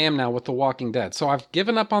much where I am now with The Walking Dead. So I've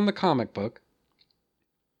given up on the comic book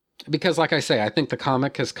because, like I say, I think the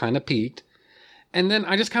comic has kind of peaked. And then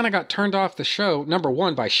I just kind of got turned off the show, number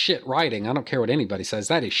one, by shit writing. I don't care what anybody says.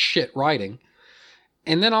 That is shit writing.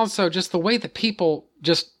 And then also just the way that people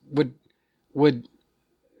just would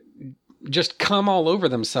just come all over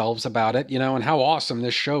themselves about it, and how awesome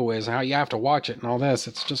this show is and how you have to watch it and all this.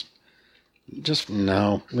 It's just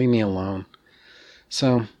no, leave me alone.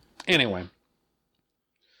 So anyway,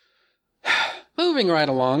 moving right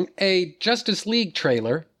along, a Justice League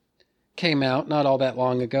trailer came out not all that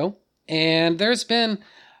long ago. And there's been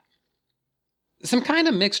some kind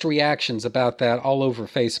of mixed reactions about that all over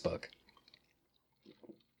Facebook.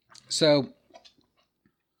 So,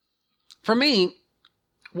 for me,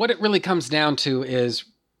 what it really comes down to is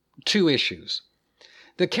two issues.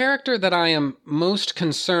 The character that I am most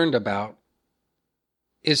concerned about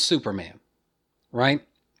is Superman, right?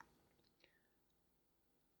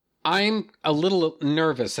 I'm a little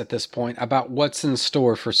nervous at this point about what's in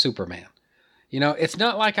store for Superman. It's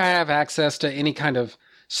not like I have access to any kind of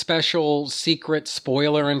special secret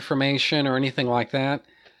spoiler information or anything like that.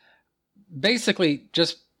 Basically,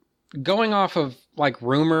 just going off of like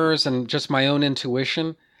rumors and just my own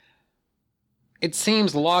intuition, it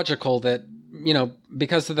seems logical that,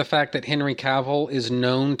 because of the fact that Henry Cavill is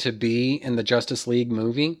known to be in the Justice League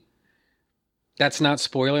movie, that's not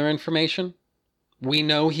spoiler information. We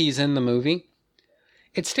know he's in the movie.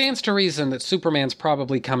 It stands to reason that Superman's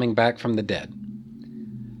probably coming back from the dead.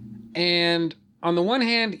 And on the one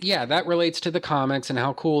hand, yeah, that relates to the comics and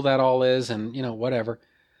how cool that all is and, whatever.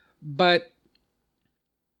 But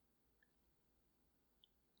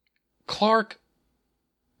Clark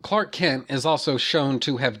Kent is also shown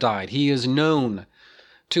to have died. He is known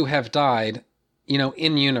to have died,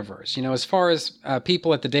 in universe. As far as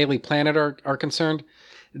people at the Daily Planet are concerned,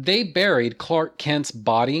 they buried Clark Kent's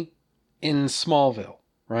body in Smallville.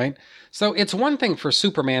 Right? So it's one thing for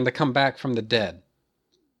Superman to come back from the dead.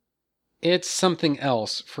 It's something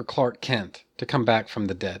else for Clark Kent to come back from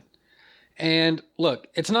the dead. And look,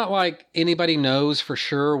 it's not like anybody knows for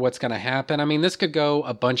sure what's going to happen. I mean, this could go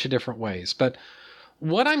a bunch of different ways. But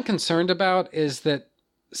what I'm concerned about is that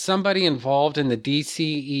somebody involved in the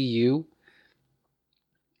DCEU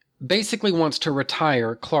basically wants to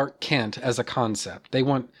retire Clark Kent as a concept. They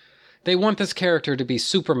want this character to be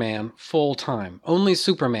Superman full time. Only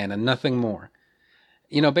Superman and nothing more.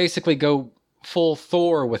 Basically go full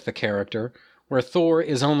Thor with the character, where Thor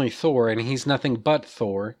is only Thor and he's nothing but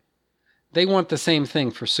Thor. They want the same thing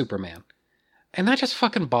for Superman. And that just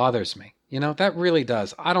fucking bothers me. That really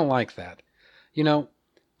does. I don't like that.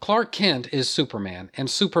 Clark Kent is Superman and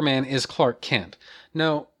Superman is Clark Kent.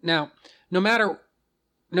 No matter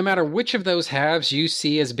which of those halves you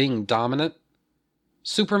see as being dominant,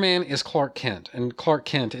 Superman is Clark Kent, and Clark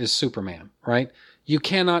Kent is Superman, right? You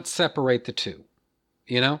cannot separate the two,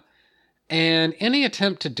 And any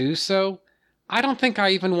attempt to do so, I don't think I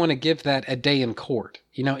even want to give that a day in court.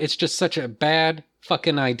 It's just such a bad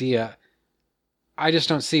fucking idea. I just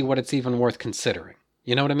don't see what it's even worth considering.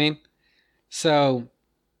 You know what I mean? So,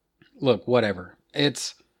 look, whatever.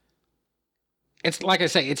 It's like I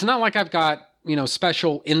say, it's not like I've got,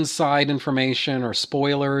 special inside information or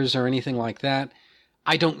spoilers or anything like that.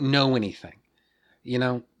 I don't know anything,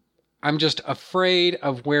 I'm just afraid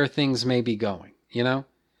of where things may be going,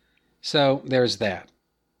 So there's that.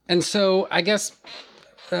 And so I guess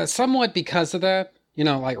somewhat because of that,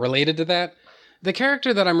 related to that, the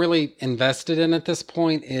character that I'm really invested in at this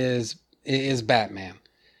point is Batman.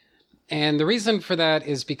 And the reason for that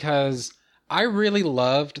is because I really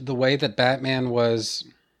loved the way that Batman was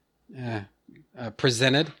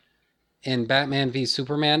presented in Batman v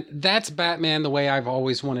Superman. That's Batman the way I've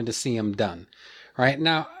always wanted to see him done. Right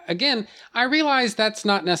now, again, I realize that's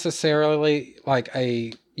not necessarily like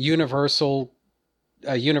a universally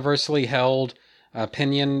held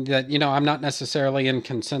opinion, that, you know, I'm not necessarily in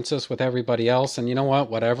consensus with everybody else, and you know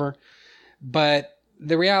what, whatever. But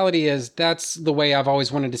the reality is that's the way I've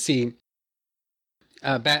always wanted to see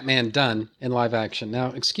Batman done in live action. Now,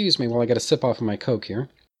 excuse me while I get a sip off of my Coke here.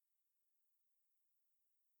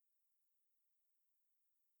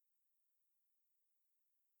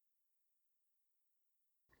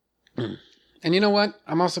 And you know what?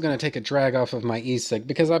 I'm also going to take a drag off of my e-cig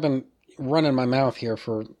because I've been running my mouth here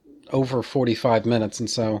for over 45 minutes. And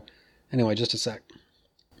so, anyway, just a sec.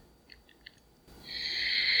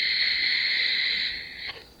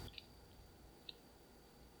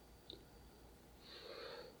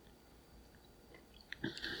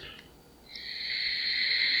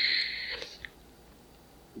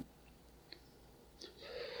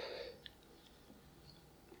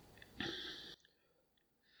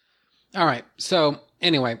 All right. So,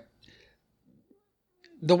 anyway,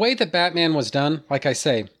 the way that Batman was done, like I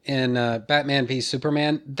say, in Batman v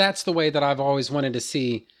Superman, that's the way that I've always wanted to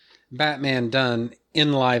see Batman done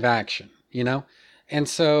in live action, you know? And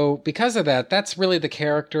so, because of that, that's really the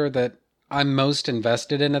character that I'm most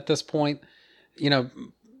invested in at this point, you know,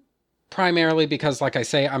 primarily because, like I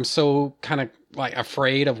say, I'm so kind of like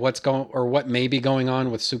afraid of what's going, or what may be going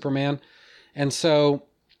on with Superman. And so,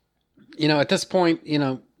 you know, at this point, you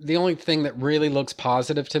know, the only thing that really looks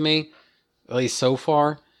positive to me, at least so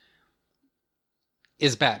far,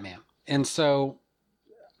 is Batman. And so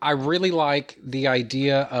I really like the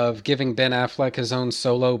idea of giving Ben Affleck his own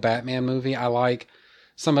solo Batman movie. I like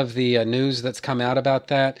some of the news that's come out about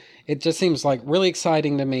that. It just seems like really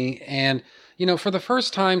exciting to me. And, you know, for the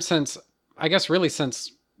first time since, I guess really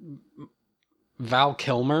since Val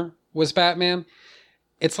Kilmer was Batman,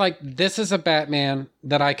 it's like, this is a Batman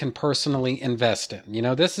that I can personally invest in. You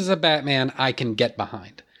know, this is a Batman I can get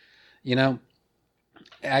behind. You know,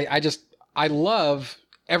 I love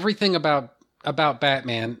everything about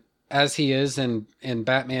Batman as he is in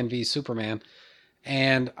Batman v Superman.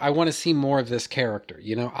 And I want to see more of this character.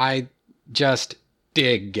 You know, I just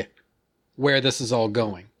dig where this is all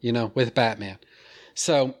going, you know, with Batman.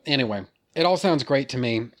 So anyway, it all sounds great to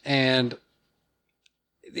me. And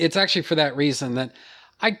it's actually for that reason that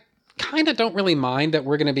I kind of don't really mind that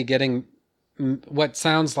we're going to be getting what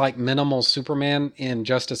sounds like minimal Superman in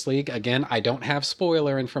Justice League. Again, I don't have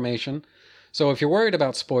spoiler information. So if you're worried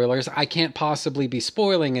about spoilers, I can't possibly be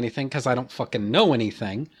spoiling anything because I don't fucking know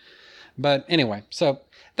anything. But anyway, so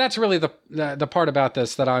that's really the part about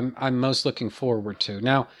this that I'm most looking forward to.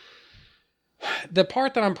 Now, the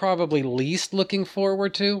part that I'm probably least looking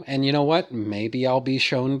forward to, and you know what? Maybe I'll be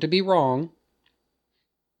shown to be wrong.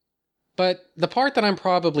 But the part that I'm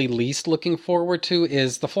probably least looking forward to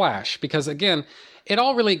is The Flash, because again, it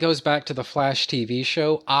all really goes back to the Flash TV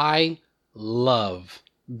show. I love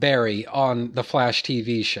Barry on the Flash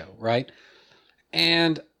TV show, right?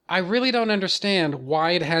 And I really don't understand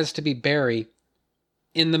why it has to be Barry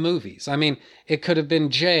in the movies. I mean, it could have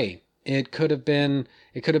been Jay. It could have been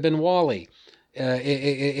Wally.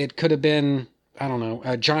 It could have been, I don't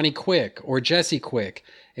know, Johnny Quick or Jesse Quick.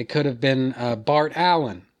 It could have been Bart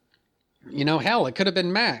Allen. You know, hell, it could have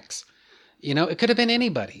been Max. You know, it could have been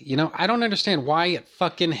anybody. You know, I don't understand why it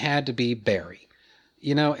fucking had to be Barry.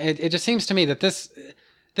 You know, it just seems to me that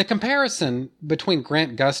the comparison between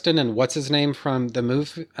Grant Gustin and what's his name from the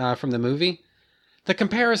movie, the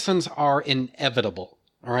comparisons are inevitable.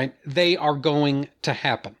 All right, they are going to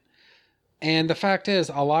happen. And the fact is,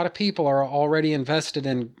 a lot of people are already invested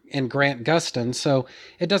in Grant Gustin, so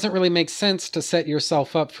it doesn't really make sense to set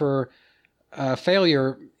yourself up for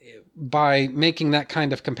failure by making that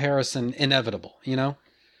kind of comparison inevitable, you know?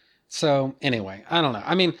 So anyway, I don't know.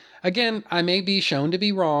 I mean, again, I may be shown to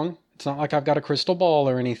be wrong. It's not like I've got a crystal ball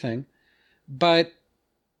or anything, but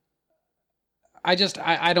I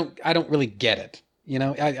don't really get it. You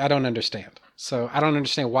know, I don't understand. So I don't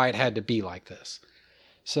understand why it had to be like this.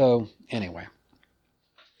 So anyway,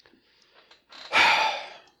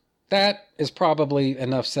 that is probably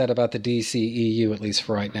enough said about the DCEU, at least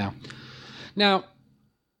for right now. Now,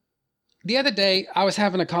 the other day I was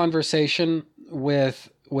having a conversation with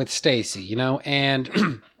Stacy, you know,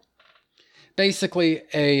 and basically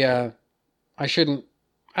I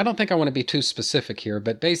don't think I want to be too specific here,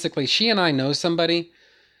 but basically she and I know somebody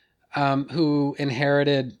who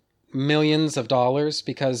inherited millions of dollars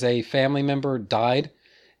because a family member died,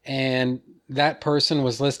 and that person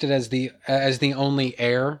was listed as the only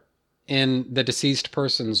heir in the deceased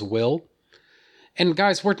person's will. And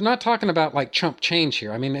guys, we're not talking about like chump change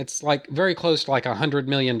here. I mean, it's like very close to like $100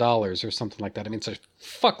 million or something like that. I mean, it's a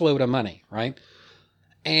fuckload of money, right?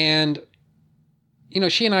 And,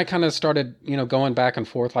 she and I kind of started, going back and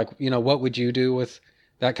forth, like, what would you do with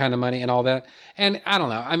that kind of money and all that? And I don't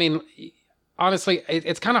know. I mean, honestly,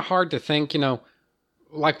 it's kind of hard to think,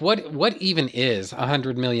 like what even is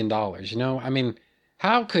 $100 million? I mean,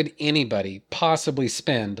 how could anybody possibly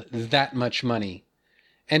spend that much money?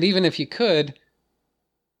 And even if you could,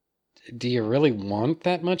 do you really want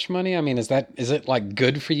that much money? I mean, is it like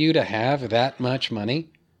good for you to have that much money?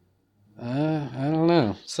 I don't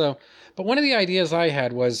know. So, but one of the ideas I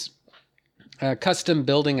had was custom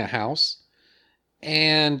building a house.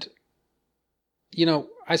 And,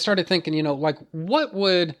 I started thinking, like what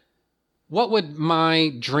would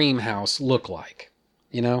my dream house look like?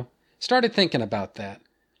 Started thinking about that.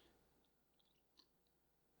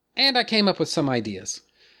 And I came up with some ideas.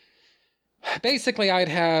 Basically, I'd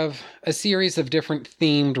have a series of different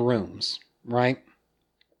themed rooms, right?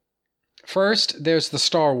 First, there's the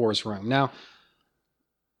Star Wars room. Now,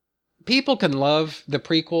 people can love the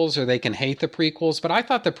prequels or they can hate the prequels, but I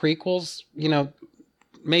thought the prequels,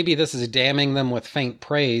 maybe this is damning them with faint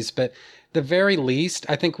praise, but the very least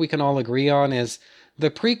I think we can all agree on is the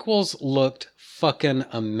prequels looked fucking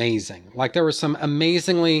amazing. Like there were some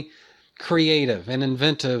amazingly creative and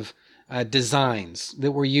inventive designs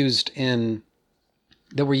that were used in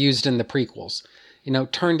the prequels.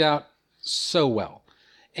 Turned out so well.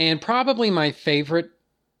 And probably my favorite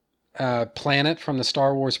planet from the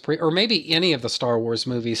Star Wars or maybe any of the Star Wars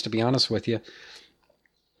movies, to be honest with you,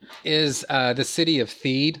 is the city of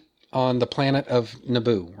Theed on the planet of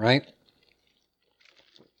Naboo, right?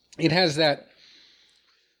 It has that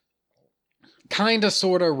kind of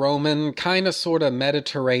sort of Roman, kind of sort of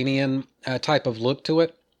Mediterranean type of look to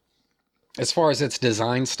it, as far as its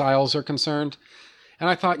design styles are concerned. And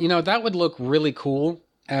I thought, that would look really cool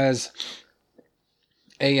as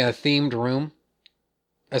a themed room,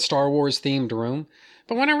 a Star Wars themed room.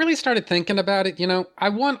 But when I really started thinking about it, I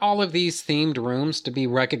want all of these themed rooms to be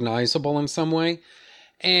recognizable in some way.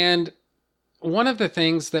 And one of the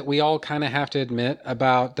things that we all kind of have to admit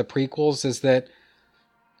about the prequels is that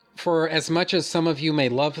for as much as some of you may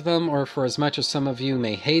love them, or for as much as some of you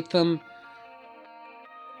may hate them,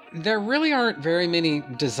 there really aren't very many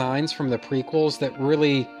designs from the prequels that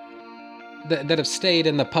really that have stayed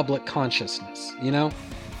in the public consciousness.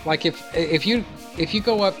 Like if you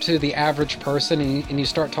go up to the average person and you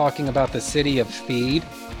start talking about the city of Theed,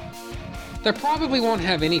 they probably won't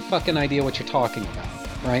have any fucking idea what you're talking about,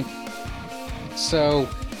 right? So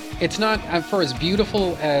it's not, for as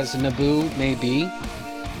beautiful as Naboo may be,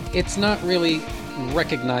 it's not really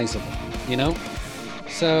recognizable,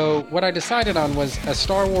 So what I decided on was a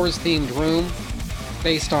Star Wars themed room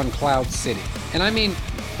based on Cloud City. And I mean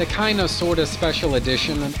the kind of sort of special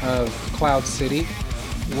edition of Cloud City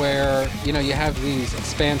where, you have these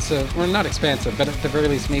expansive, or not expansive, but at the very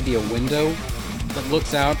least maybe a window that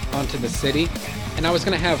looks out onto the city. And I was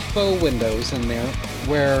going to have faux windows in there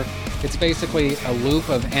where it's basically a loop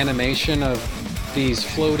of animation of these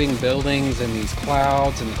floating buildings and these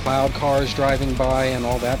clouds and cloud cars driving by and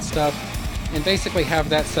all that stuff. And basically have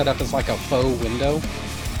that set up as like a faux window.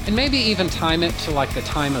 And maybe even time it to like the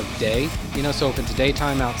time of day. So if it's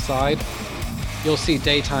daytime outside, you'll see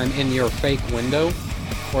daytime in your fake window.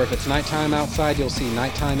 Or if it's nighttime outside, you'll see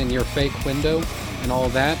nighttime in your fake window and all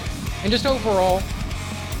of that. And just overall,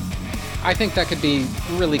 I think that could be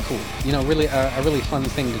really cool. Really a really fun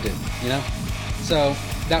thing to do, So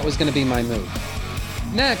that was going to be my move.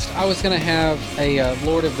 Next, I was going to have a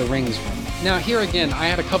Lord of the Rings room. Now, here again, I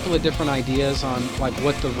had a couple of different ideas on like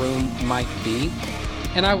what the room might be.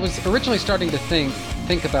 And I was originally starting to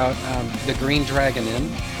think about the Green Dragon Inn,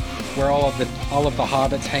 where all of the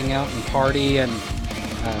hobbits hang out and party, and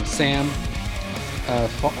Sam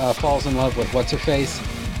falls in love with what's-her-face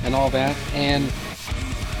and all that. And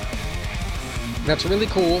that's really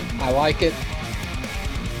cool. I like it.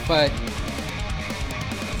 But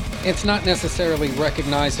it's not necessarily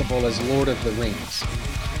recognizable as Lord of the Rings.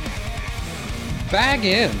 Bag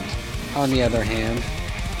End, on the other hand,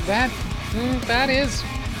 that is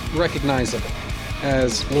recognizable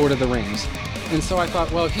as Lord of the Rings. And so I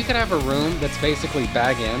thought, well, if you could have a room that's basically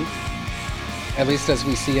Bag End, at least as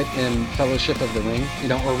we see it in Fellowship of the Ring,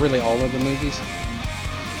 or really all of the movies,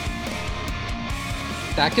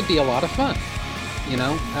 that could be a lot of fun.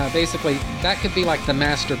 Basically, that could be like the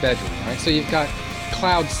master bedroom, right? So you've got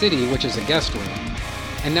Cloud City, which is a guest room,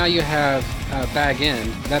 and now you have Bag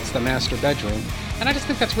End, that's the master bedroom, and I just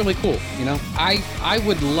think that's really cool. I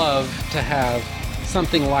would love to have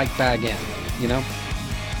something like Bag End, you know?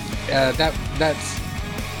 That's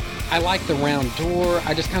I like the round door.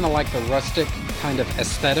 I just kind of like the rustic kind of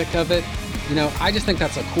aesthetic of it. You know, I just think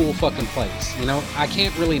that's a cool fucking place. You know, I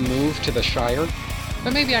can't really move to the Shire,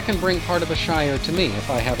 but maybe I can bring part of the Shire to me if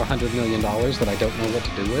I have $100 million that I don't know what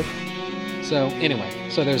to do with. So anyway,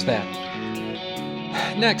 so there's that.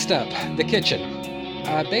 Next up, the kitchen.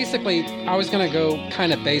 Basically, I was going to go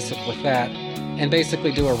kind of basic with that and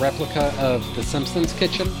basically do a replica of The Simpsons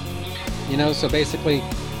kitchen. You know, so basically,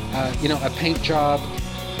 you know, a paint job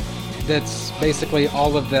that's basically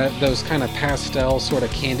all of those kind of pastel sort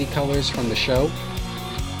of candy colors from the show,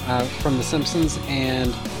 from The Simpsons,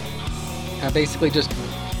 and basically just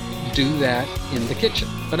do that in the kitchen,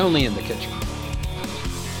 but only in the kitchen.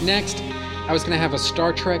 Next, I was going to have a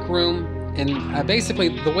Star Trek room, and basically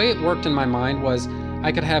the way it worked in my mind was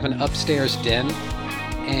I could have an upstairs den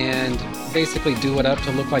and basically do it up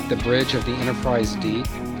to look like the bridge of the Enterprise D.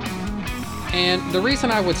 And the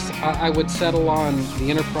reason I would settle on the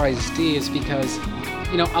Enterprise D is because,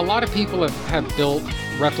 you know, a lot of people have built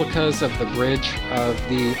replicas of the bridge of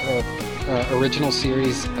the original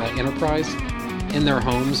series Enterprise in their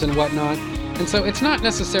homes and whatnot. And so it's not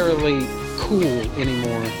necessarily cool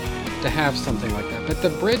anymore to have something like that. But the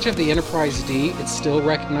bridge of the Enterprise D, it's still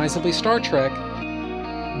recognizably Star Trek,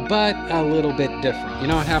 but a little bit different. You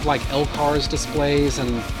know, I have like LCARS displays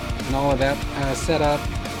and all of that set up.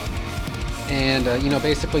 And, you know,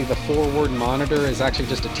 basically the forward monitor is actually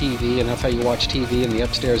just a TV, and that's how you watch TV in the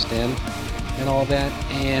upstairs den and all that.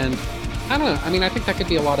 And I don't know. I mean, I think that could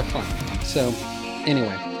be a lot of fun. So,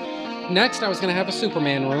 anyway. Next, I was going to have a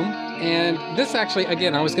Superman room. And this actually,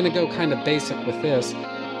 again, I was going to go kind of basic with this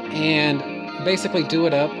and basically do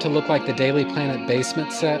it up to look like the Daily Planet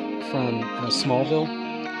basement set from Smallville,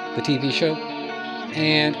 the TV show.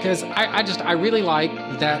 And because I really like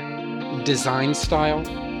that design style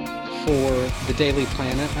for the Daily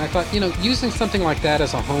Planet. And I thought, you know, using something like that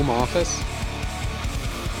as a home office,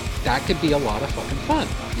 that could be a lot of fucking fun,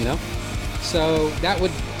 you know? So that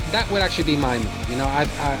would actually be my move. You know,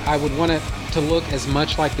 I would want it to look as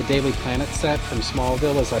much like the Daily Planet set from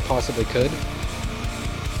Smallville as I possibly could.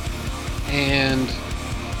 And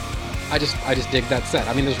I just dig that set.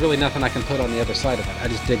 I mean, there's really nothing I can put on the other side of it. I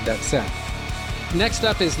just dig that set. Next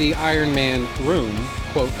up is the Iron Man room,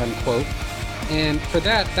 quote unquote. And for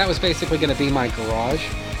that was basically going to be my garage.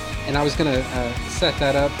 And I was going to set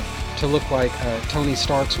that up to look like Tony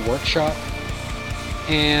Stark's workshop.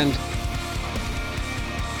 And,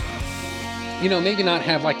 you know, maybe not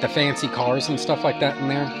have like the fancy cars and stuff like that in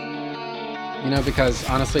there. You know, because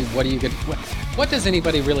honestly, what does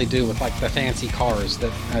anybody really do with like the fancy cars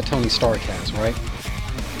that Tony Stark has, right?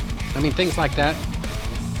 I mean, things like that,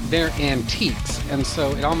 they're antiques. And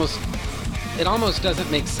so it almost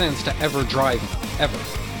doesn't make sense to ever drive them, ever.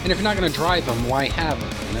 And if you're not going to drive them, why have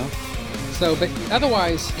them, you know? So, but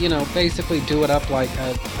otherwise, you know, basically do it up like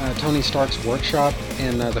Tony Stark's workshop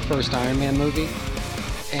in the first Iron Man movie.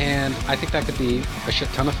 And I think that could be a shit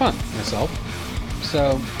ton of fun myself.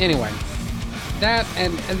 So, anyway, that,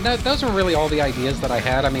 and those are really all the ideas that I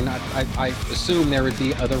had. I mean, I assume there would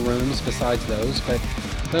be other rooms besides those, but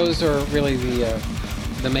those are really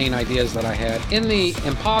the main ideas that I had. In the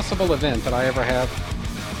impossible event that I ever have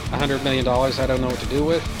 $100 million I don't know what to do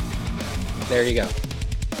with, there you go.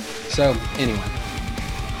 So, anyway.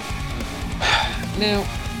 Now,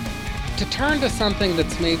 to turn to something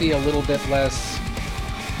that's maybe a little bit less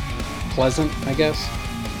pleasant, I guess.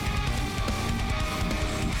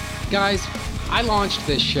 Guys, I launched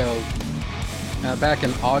this show back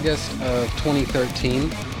in August of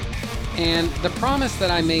 2013. And the promise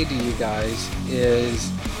that I made to you guys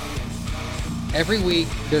is every week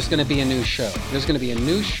there's going to be a new show. There's going to be a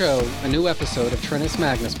new show, a new episode of Trinus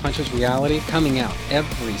Magnus Punches Reality coming out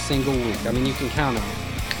every single week. I mean, you can count on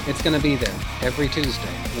it. It's going to be there every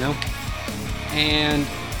Tuesday, you know? And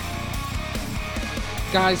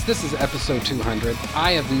guys, this is episode 200.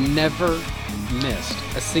 I have never missed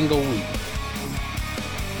a single week.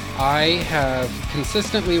 I have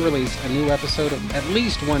consistently released a new episode of, at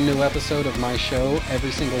least one new episode of my show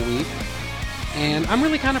every single week. And I'm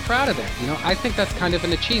really kind of proud of that. You know, I think that's kind of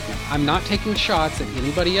an achievement. I'm not taking shots at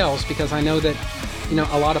anybody else because I know that, you know,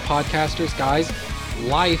 a lot of podcasters, guys,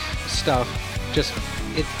 life stuff just,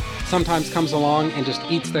 it sometimes comes along and just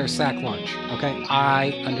eats their sack lunch. Okay?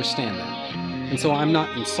 I understand that. And so I'm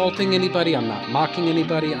not insulting anybody. I'm not mocking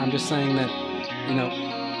anybody. I'm just saying that, you know,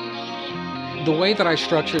 the way that I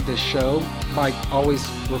structured this show by always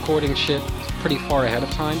recording shit pretty far ahead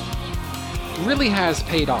of time really has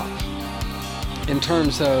paid off in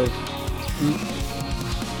terms of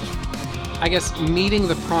I guess, meeting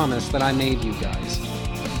the promise that I made you guys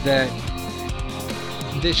that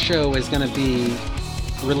this show is going to be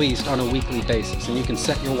released on a weekly basis, and you can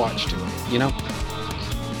set your watch to it, you know?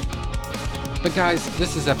 But guys,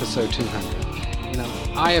 this is episode 200. You know,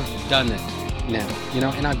 I have done it now, you know,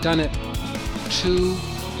 and I've done it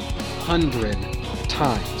 200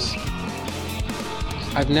 times.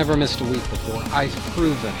 I've never missed a week before. I've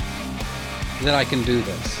proven that I can do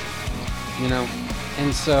this, you know?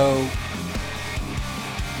 And so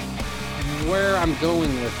where I'm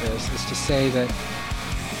going with this is to say that,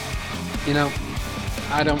 you know,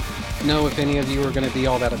 I don't know if any of you are going to be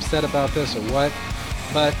all that upset about this or what,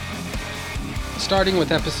 but starting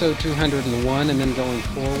with episode 201 and then going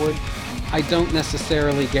forward, I don't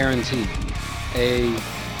necessarily guarantee a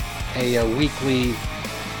weekly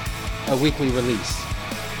release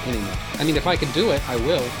anymore. I mean, if I can do it, I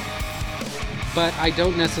will, but I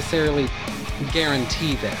don't necessarily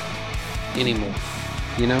guarantee that anymore,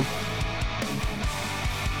 you know?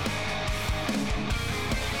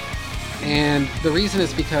 And the reason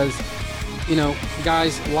is because, you know,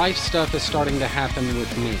 guys, life stuff is starting to happen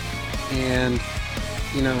with me. And,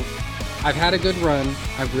 you know, I've had a good run.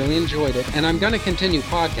 I've really enjoyed it. And I'm going to continue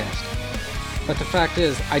podcasting. But the fact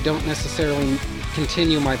is, I don't necessarily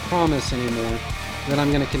continue my promise anymore that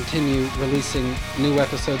I'm going to continue releasing new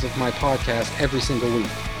episodes of my podcast every single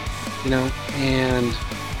week. You know, and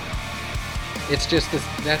it's just this,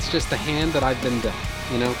 that's just the hand that I've been dealt,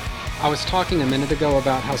 you know? I was talking a minute ago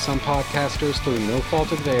about how some podcasters, through no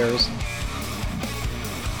fault of theirs,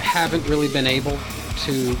 haven't really been able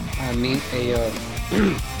to meet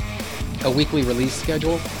a weekly release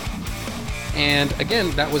schedule. And again,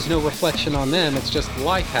 that was no reflection on them. It's just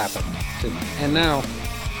life happened to them. And now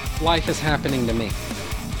life is happening to me.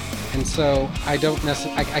 And so I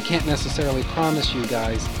can't necessarily promise you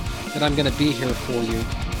guys that I'm going to be here for you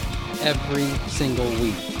every single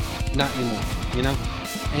week. Not anymore, you know?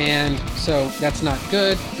 And so that's not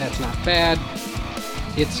good, that's not bad.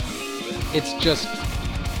 It's just,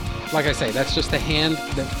 like I say, that's just the hand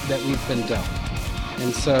that we've been dealt.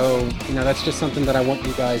 And so, you know, that's just something that I want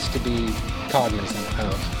you guys to be cognizant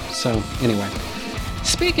of. So anyway,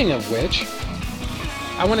 speaking of which,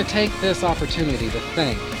 I want to take this opportunity to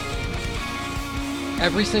thank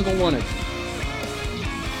every single one of you.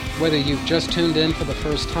 Whether you've just tuned in for the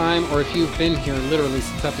first time, or if you've been here literally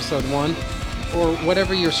since episode 1, or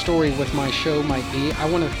whatever your story with my show might be, I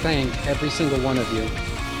want to thank every single one of you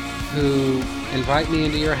who invite me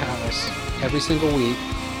into your house every single week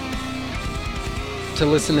to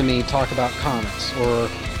listen to me talk about comics, or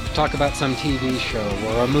talk about some TV show,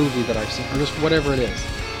 or a movie that I've seen, or just whatever it is.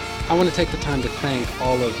 I want to take the time to thank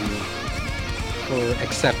all of you for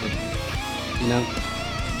accepting it, you know?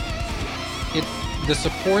 The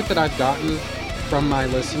support that I've gotten from my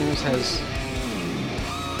listeners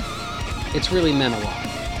it's really meant a lot,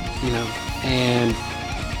 you know? And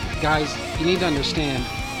guys, you need to understand,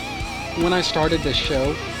 when I started this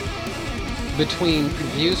show, between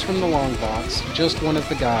Views from the Long Box, Just One of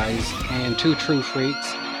the Guys, and Two True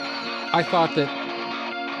Freaks, I thought that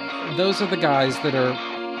those are the guys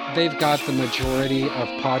they've got the majority of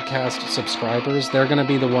podcast subscribers. They're going to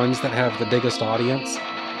be the ones that have the biggest audience.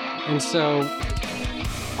 And so,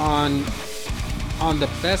 on the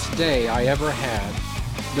best day I ever had,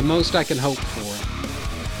 the most I can hope for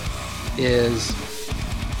is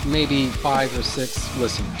maybe 5 or 6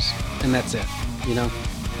 listeners, and that's it, you know?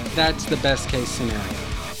 That's the best case scenario.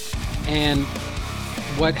 And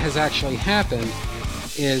what has actually happened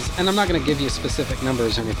is, and I'm not going to give you specific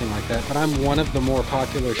numbers or anything like that, but I'm one of the more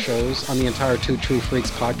popular shows on the entire Two True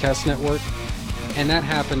Freaks podcast network, and that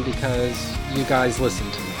happened because you guys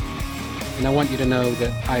listened to me. And I want you to know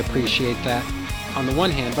that I appreciate that on the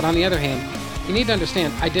one hand, but on the other hand, you need to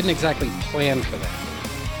understand, I didn't exactly plan for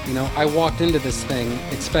that. You know, I walked into this thing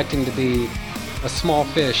expecting to be a small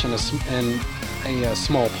fish in a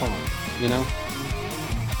small pond, you know?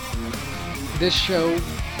 This show,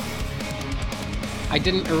 I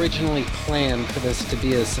didn't originally plan for this to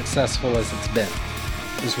be as successful as it's been,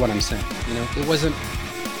 is what I'm saying, you know?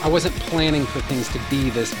 I wasn't planning for things to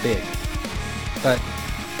be this big, but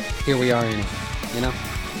here we are anyway, you know?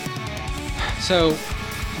 So,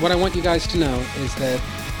 what I want you guys to know is that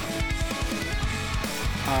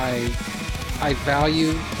I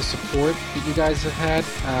value the support that you guys have had,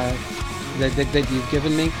 that you've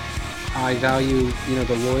given me. I value, you know,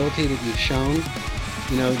 the loyalty that you've shown.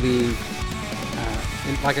 You know,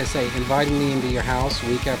 and like I say, inviting me into your house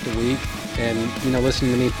week after week, and, you know,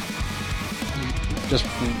 listening to me just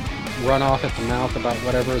run off at the mouth about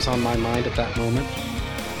whatever is on my mind at that moment.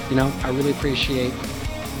 You know, I really appreciate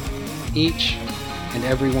each and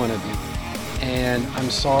every one of you. and I'm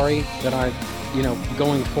sorry that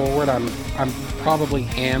going forward, I'm probably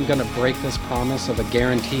am going to break this promise of a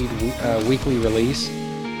guaranteed weekly release.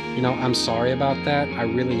 I'm sorry about that. I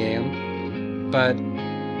really am. But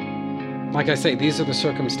like I say, these are the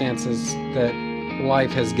circumstances that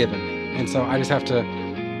life has given me. And so I just have to,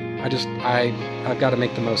 I've got to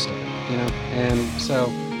make the most of it, And so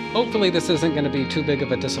hopefully this isn't going to be too big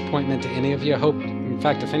of a disappointment to any of you. In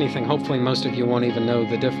fact, if anything, hopefully most of you won't even know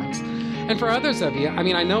the difference. And for others of you,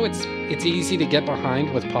 I know it's easy to get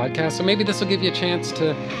behind with podcasts, so maybe this will give you a chance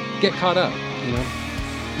to get caught up,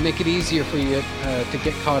 Make it easier for you to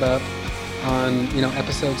get caught up on,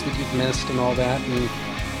 episodes that you've missed and all that, and,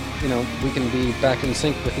 we can be back in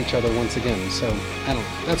sync with each other once again. So, I don't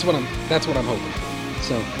know. That's what I'm hoping for.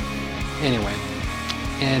 So, anyway.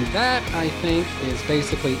 And that, I think, is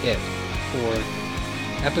basically it for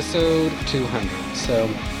episode 200. So,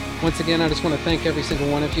 once again, I just want to thank every single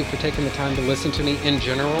one of you for taking the time to listen to me in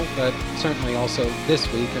general, but certainly also this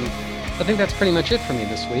week. And I think that's pretty much it for me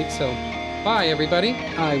this week. So, bye, everybody.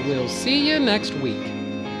 I will see you next week.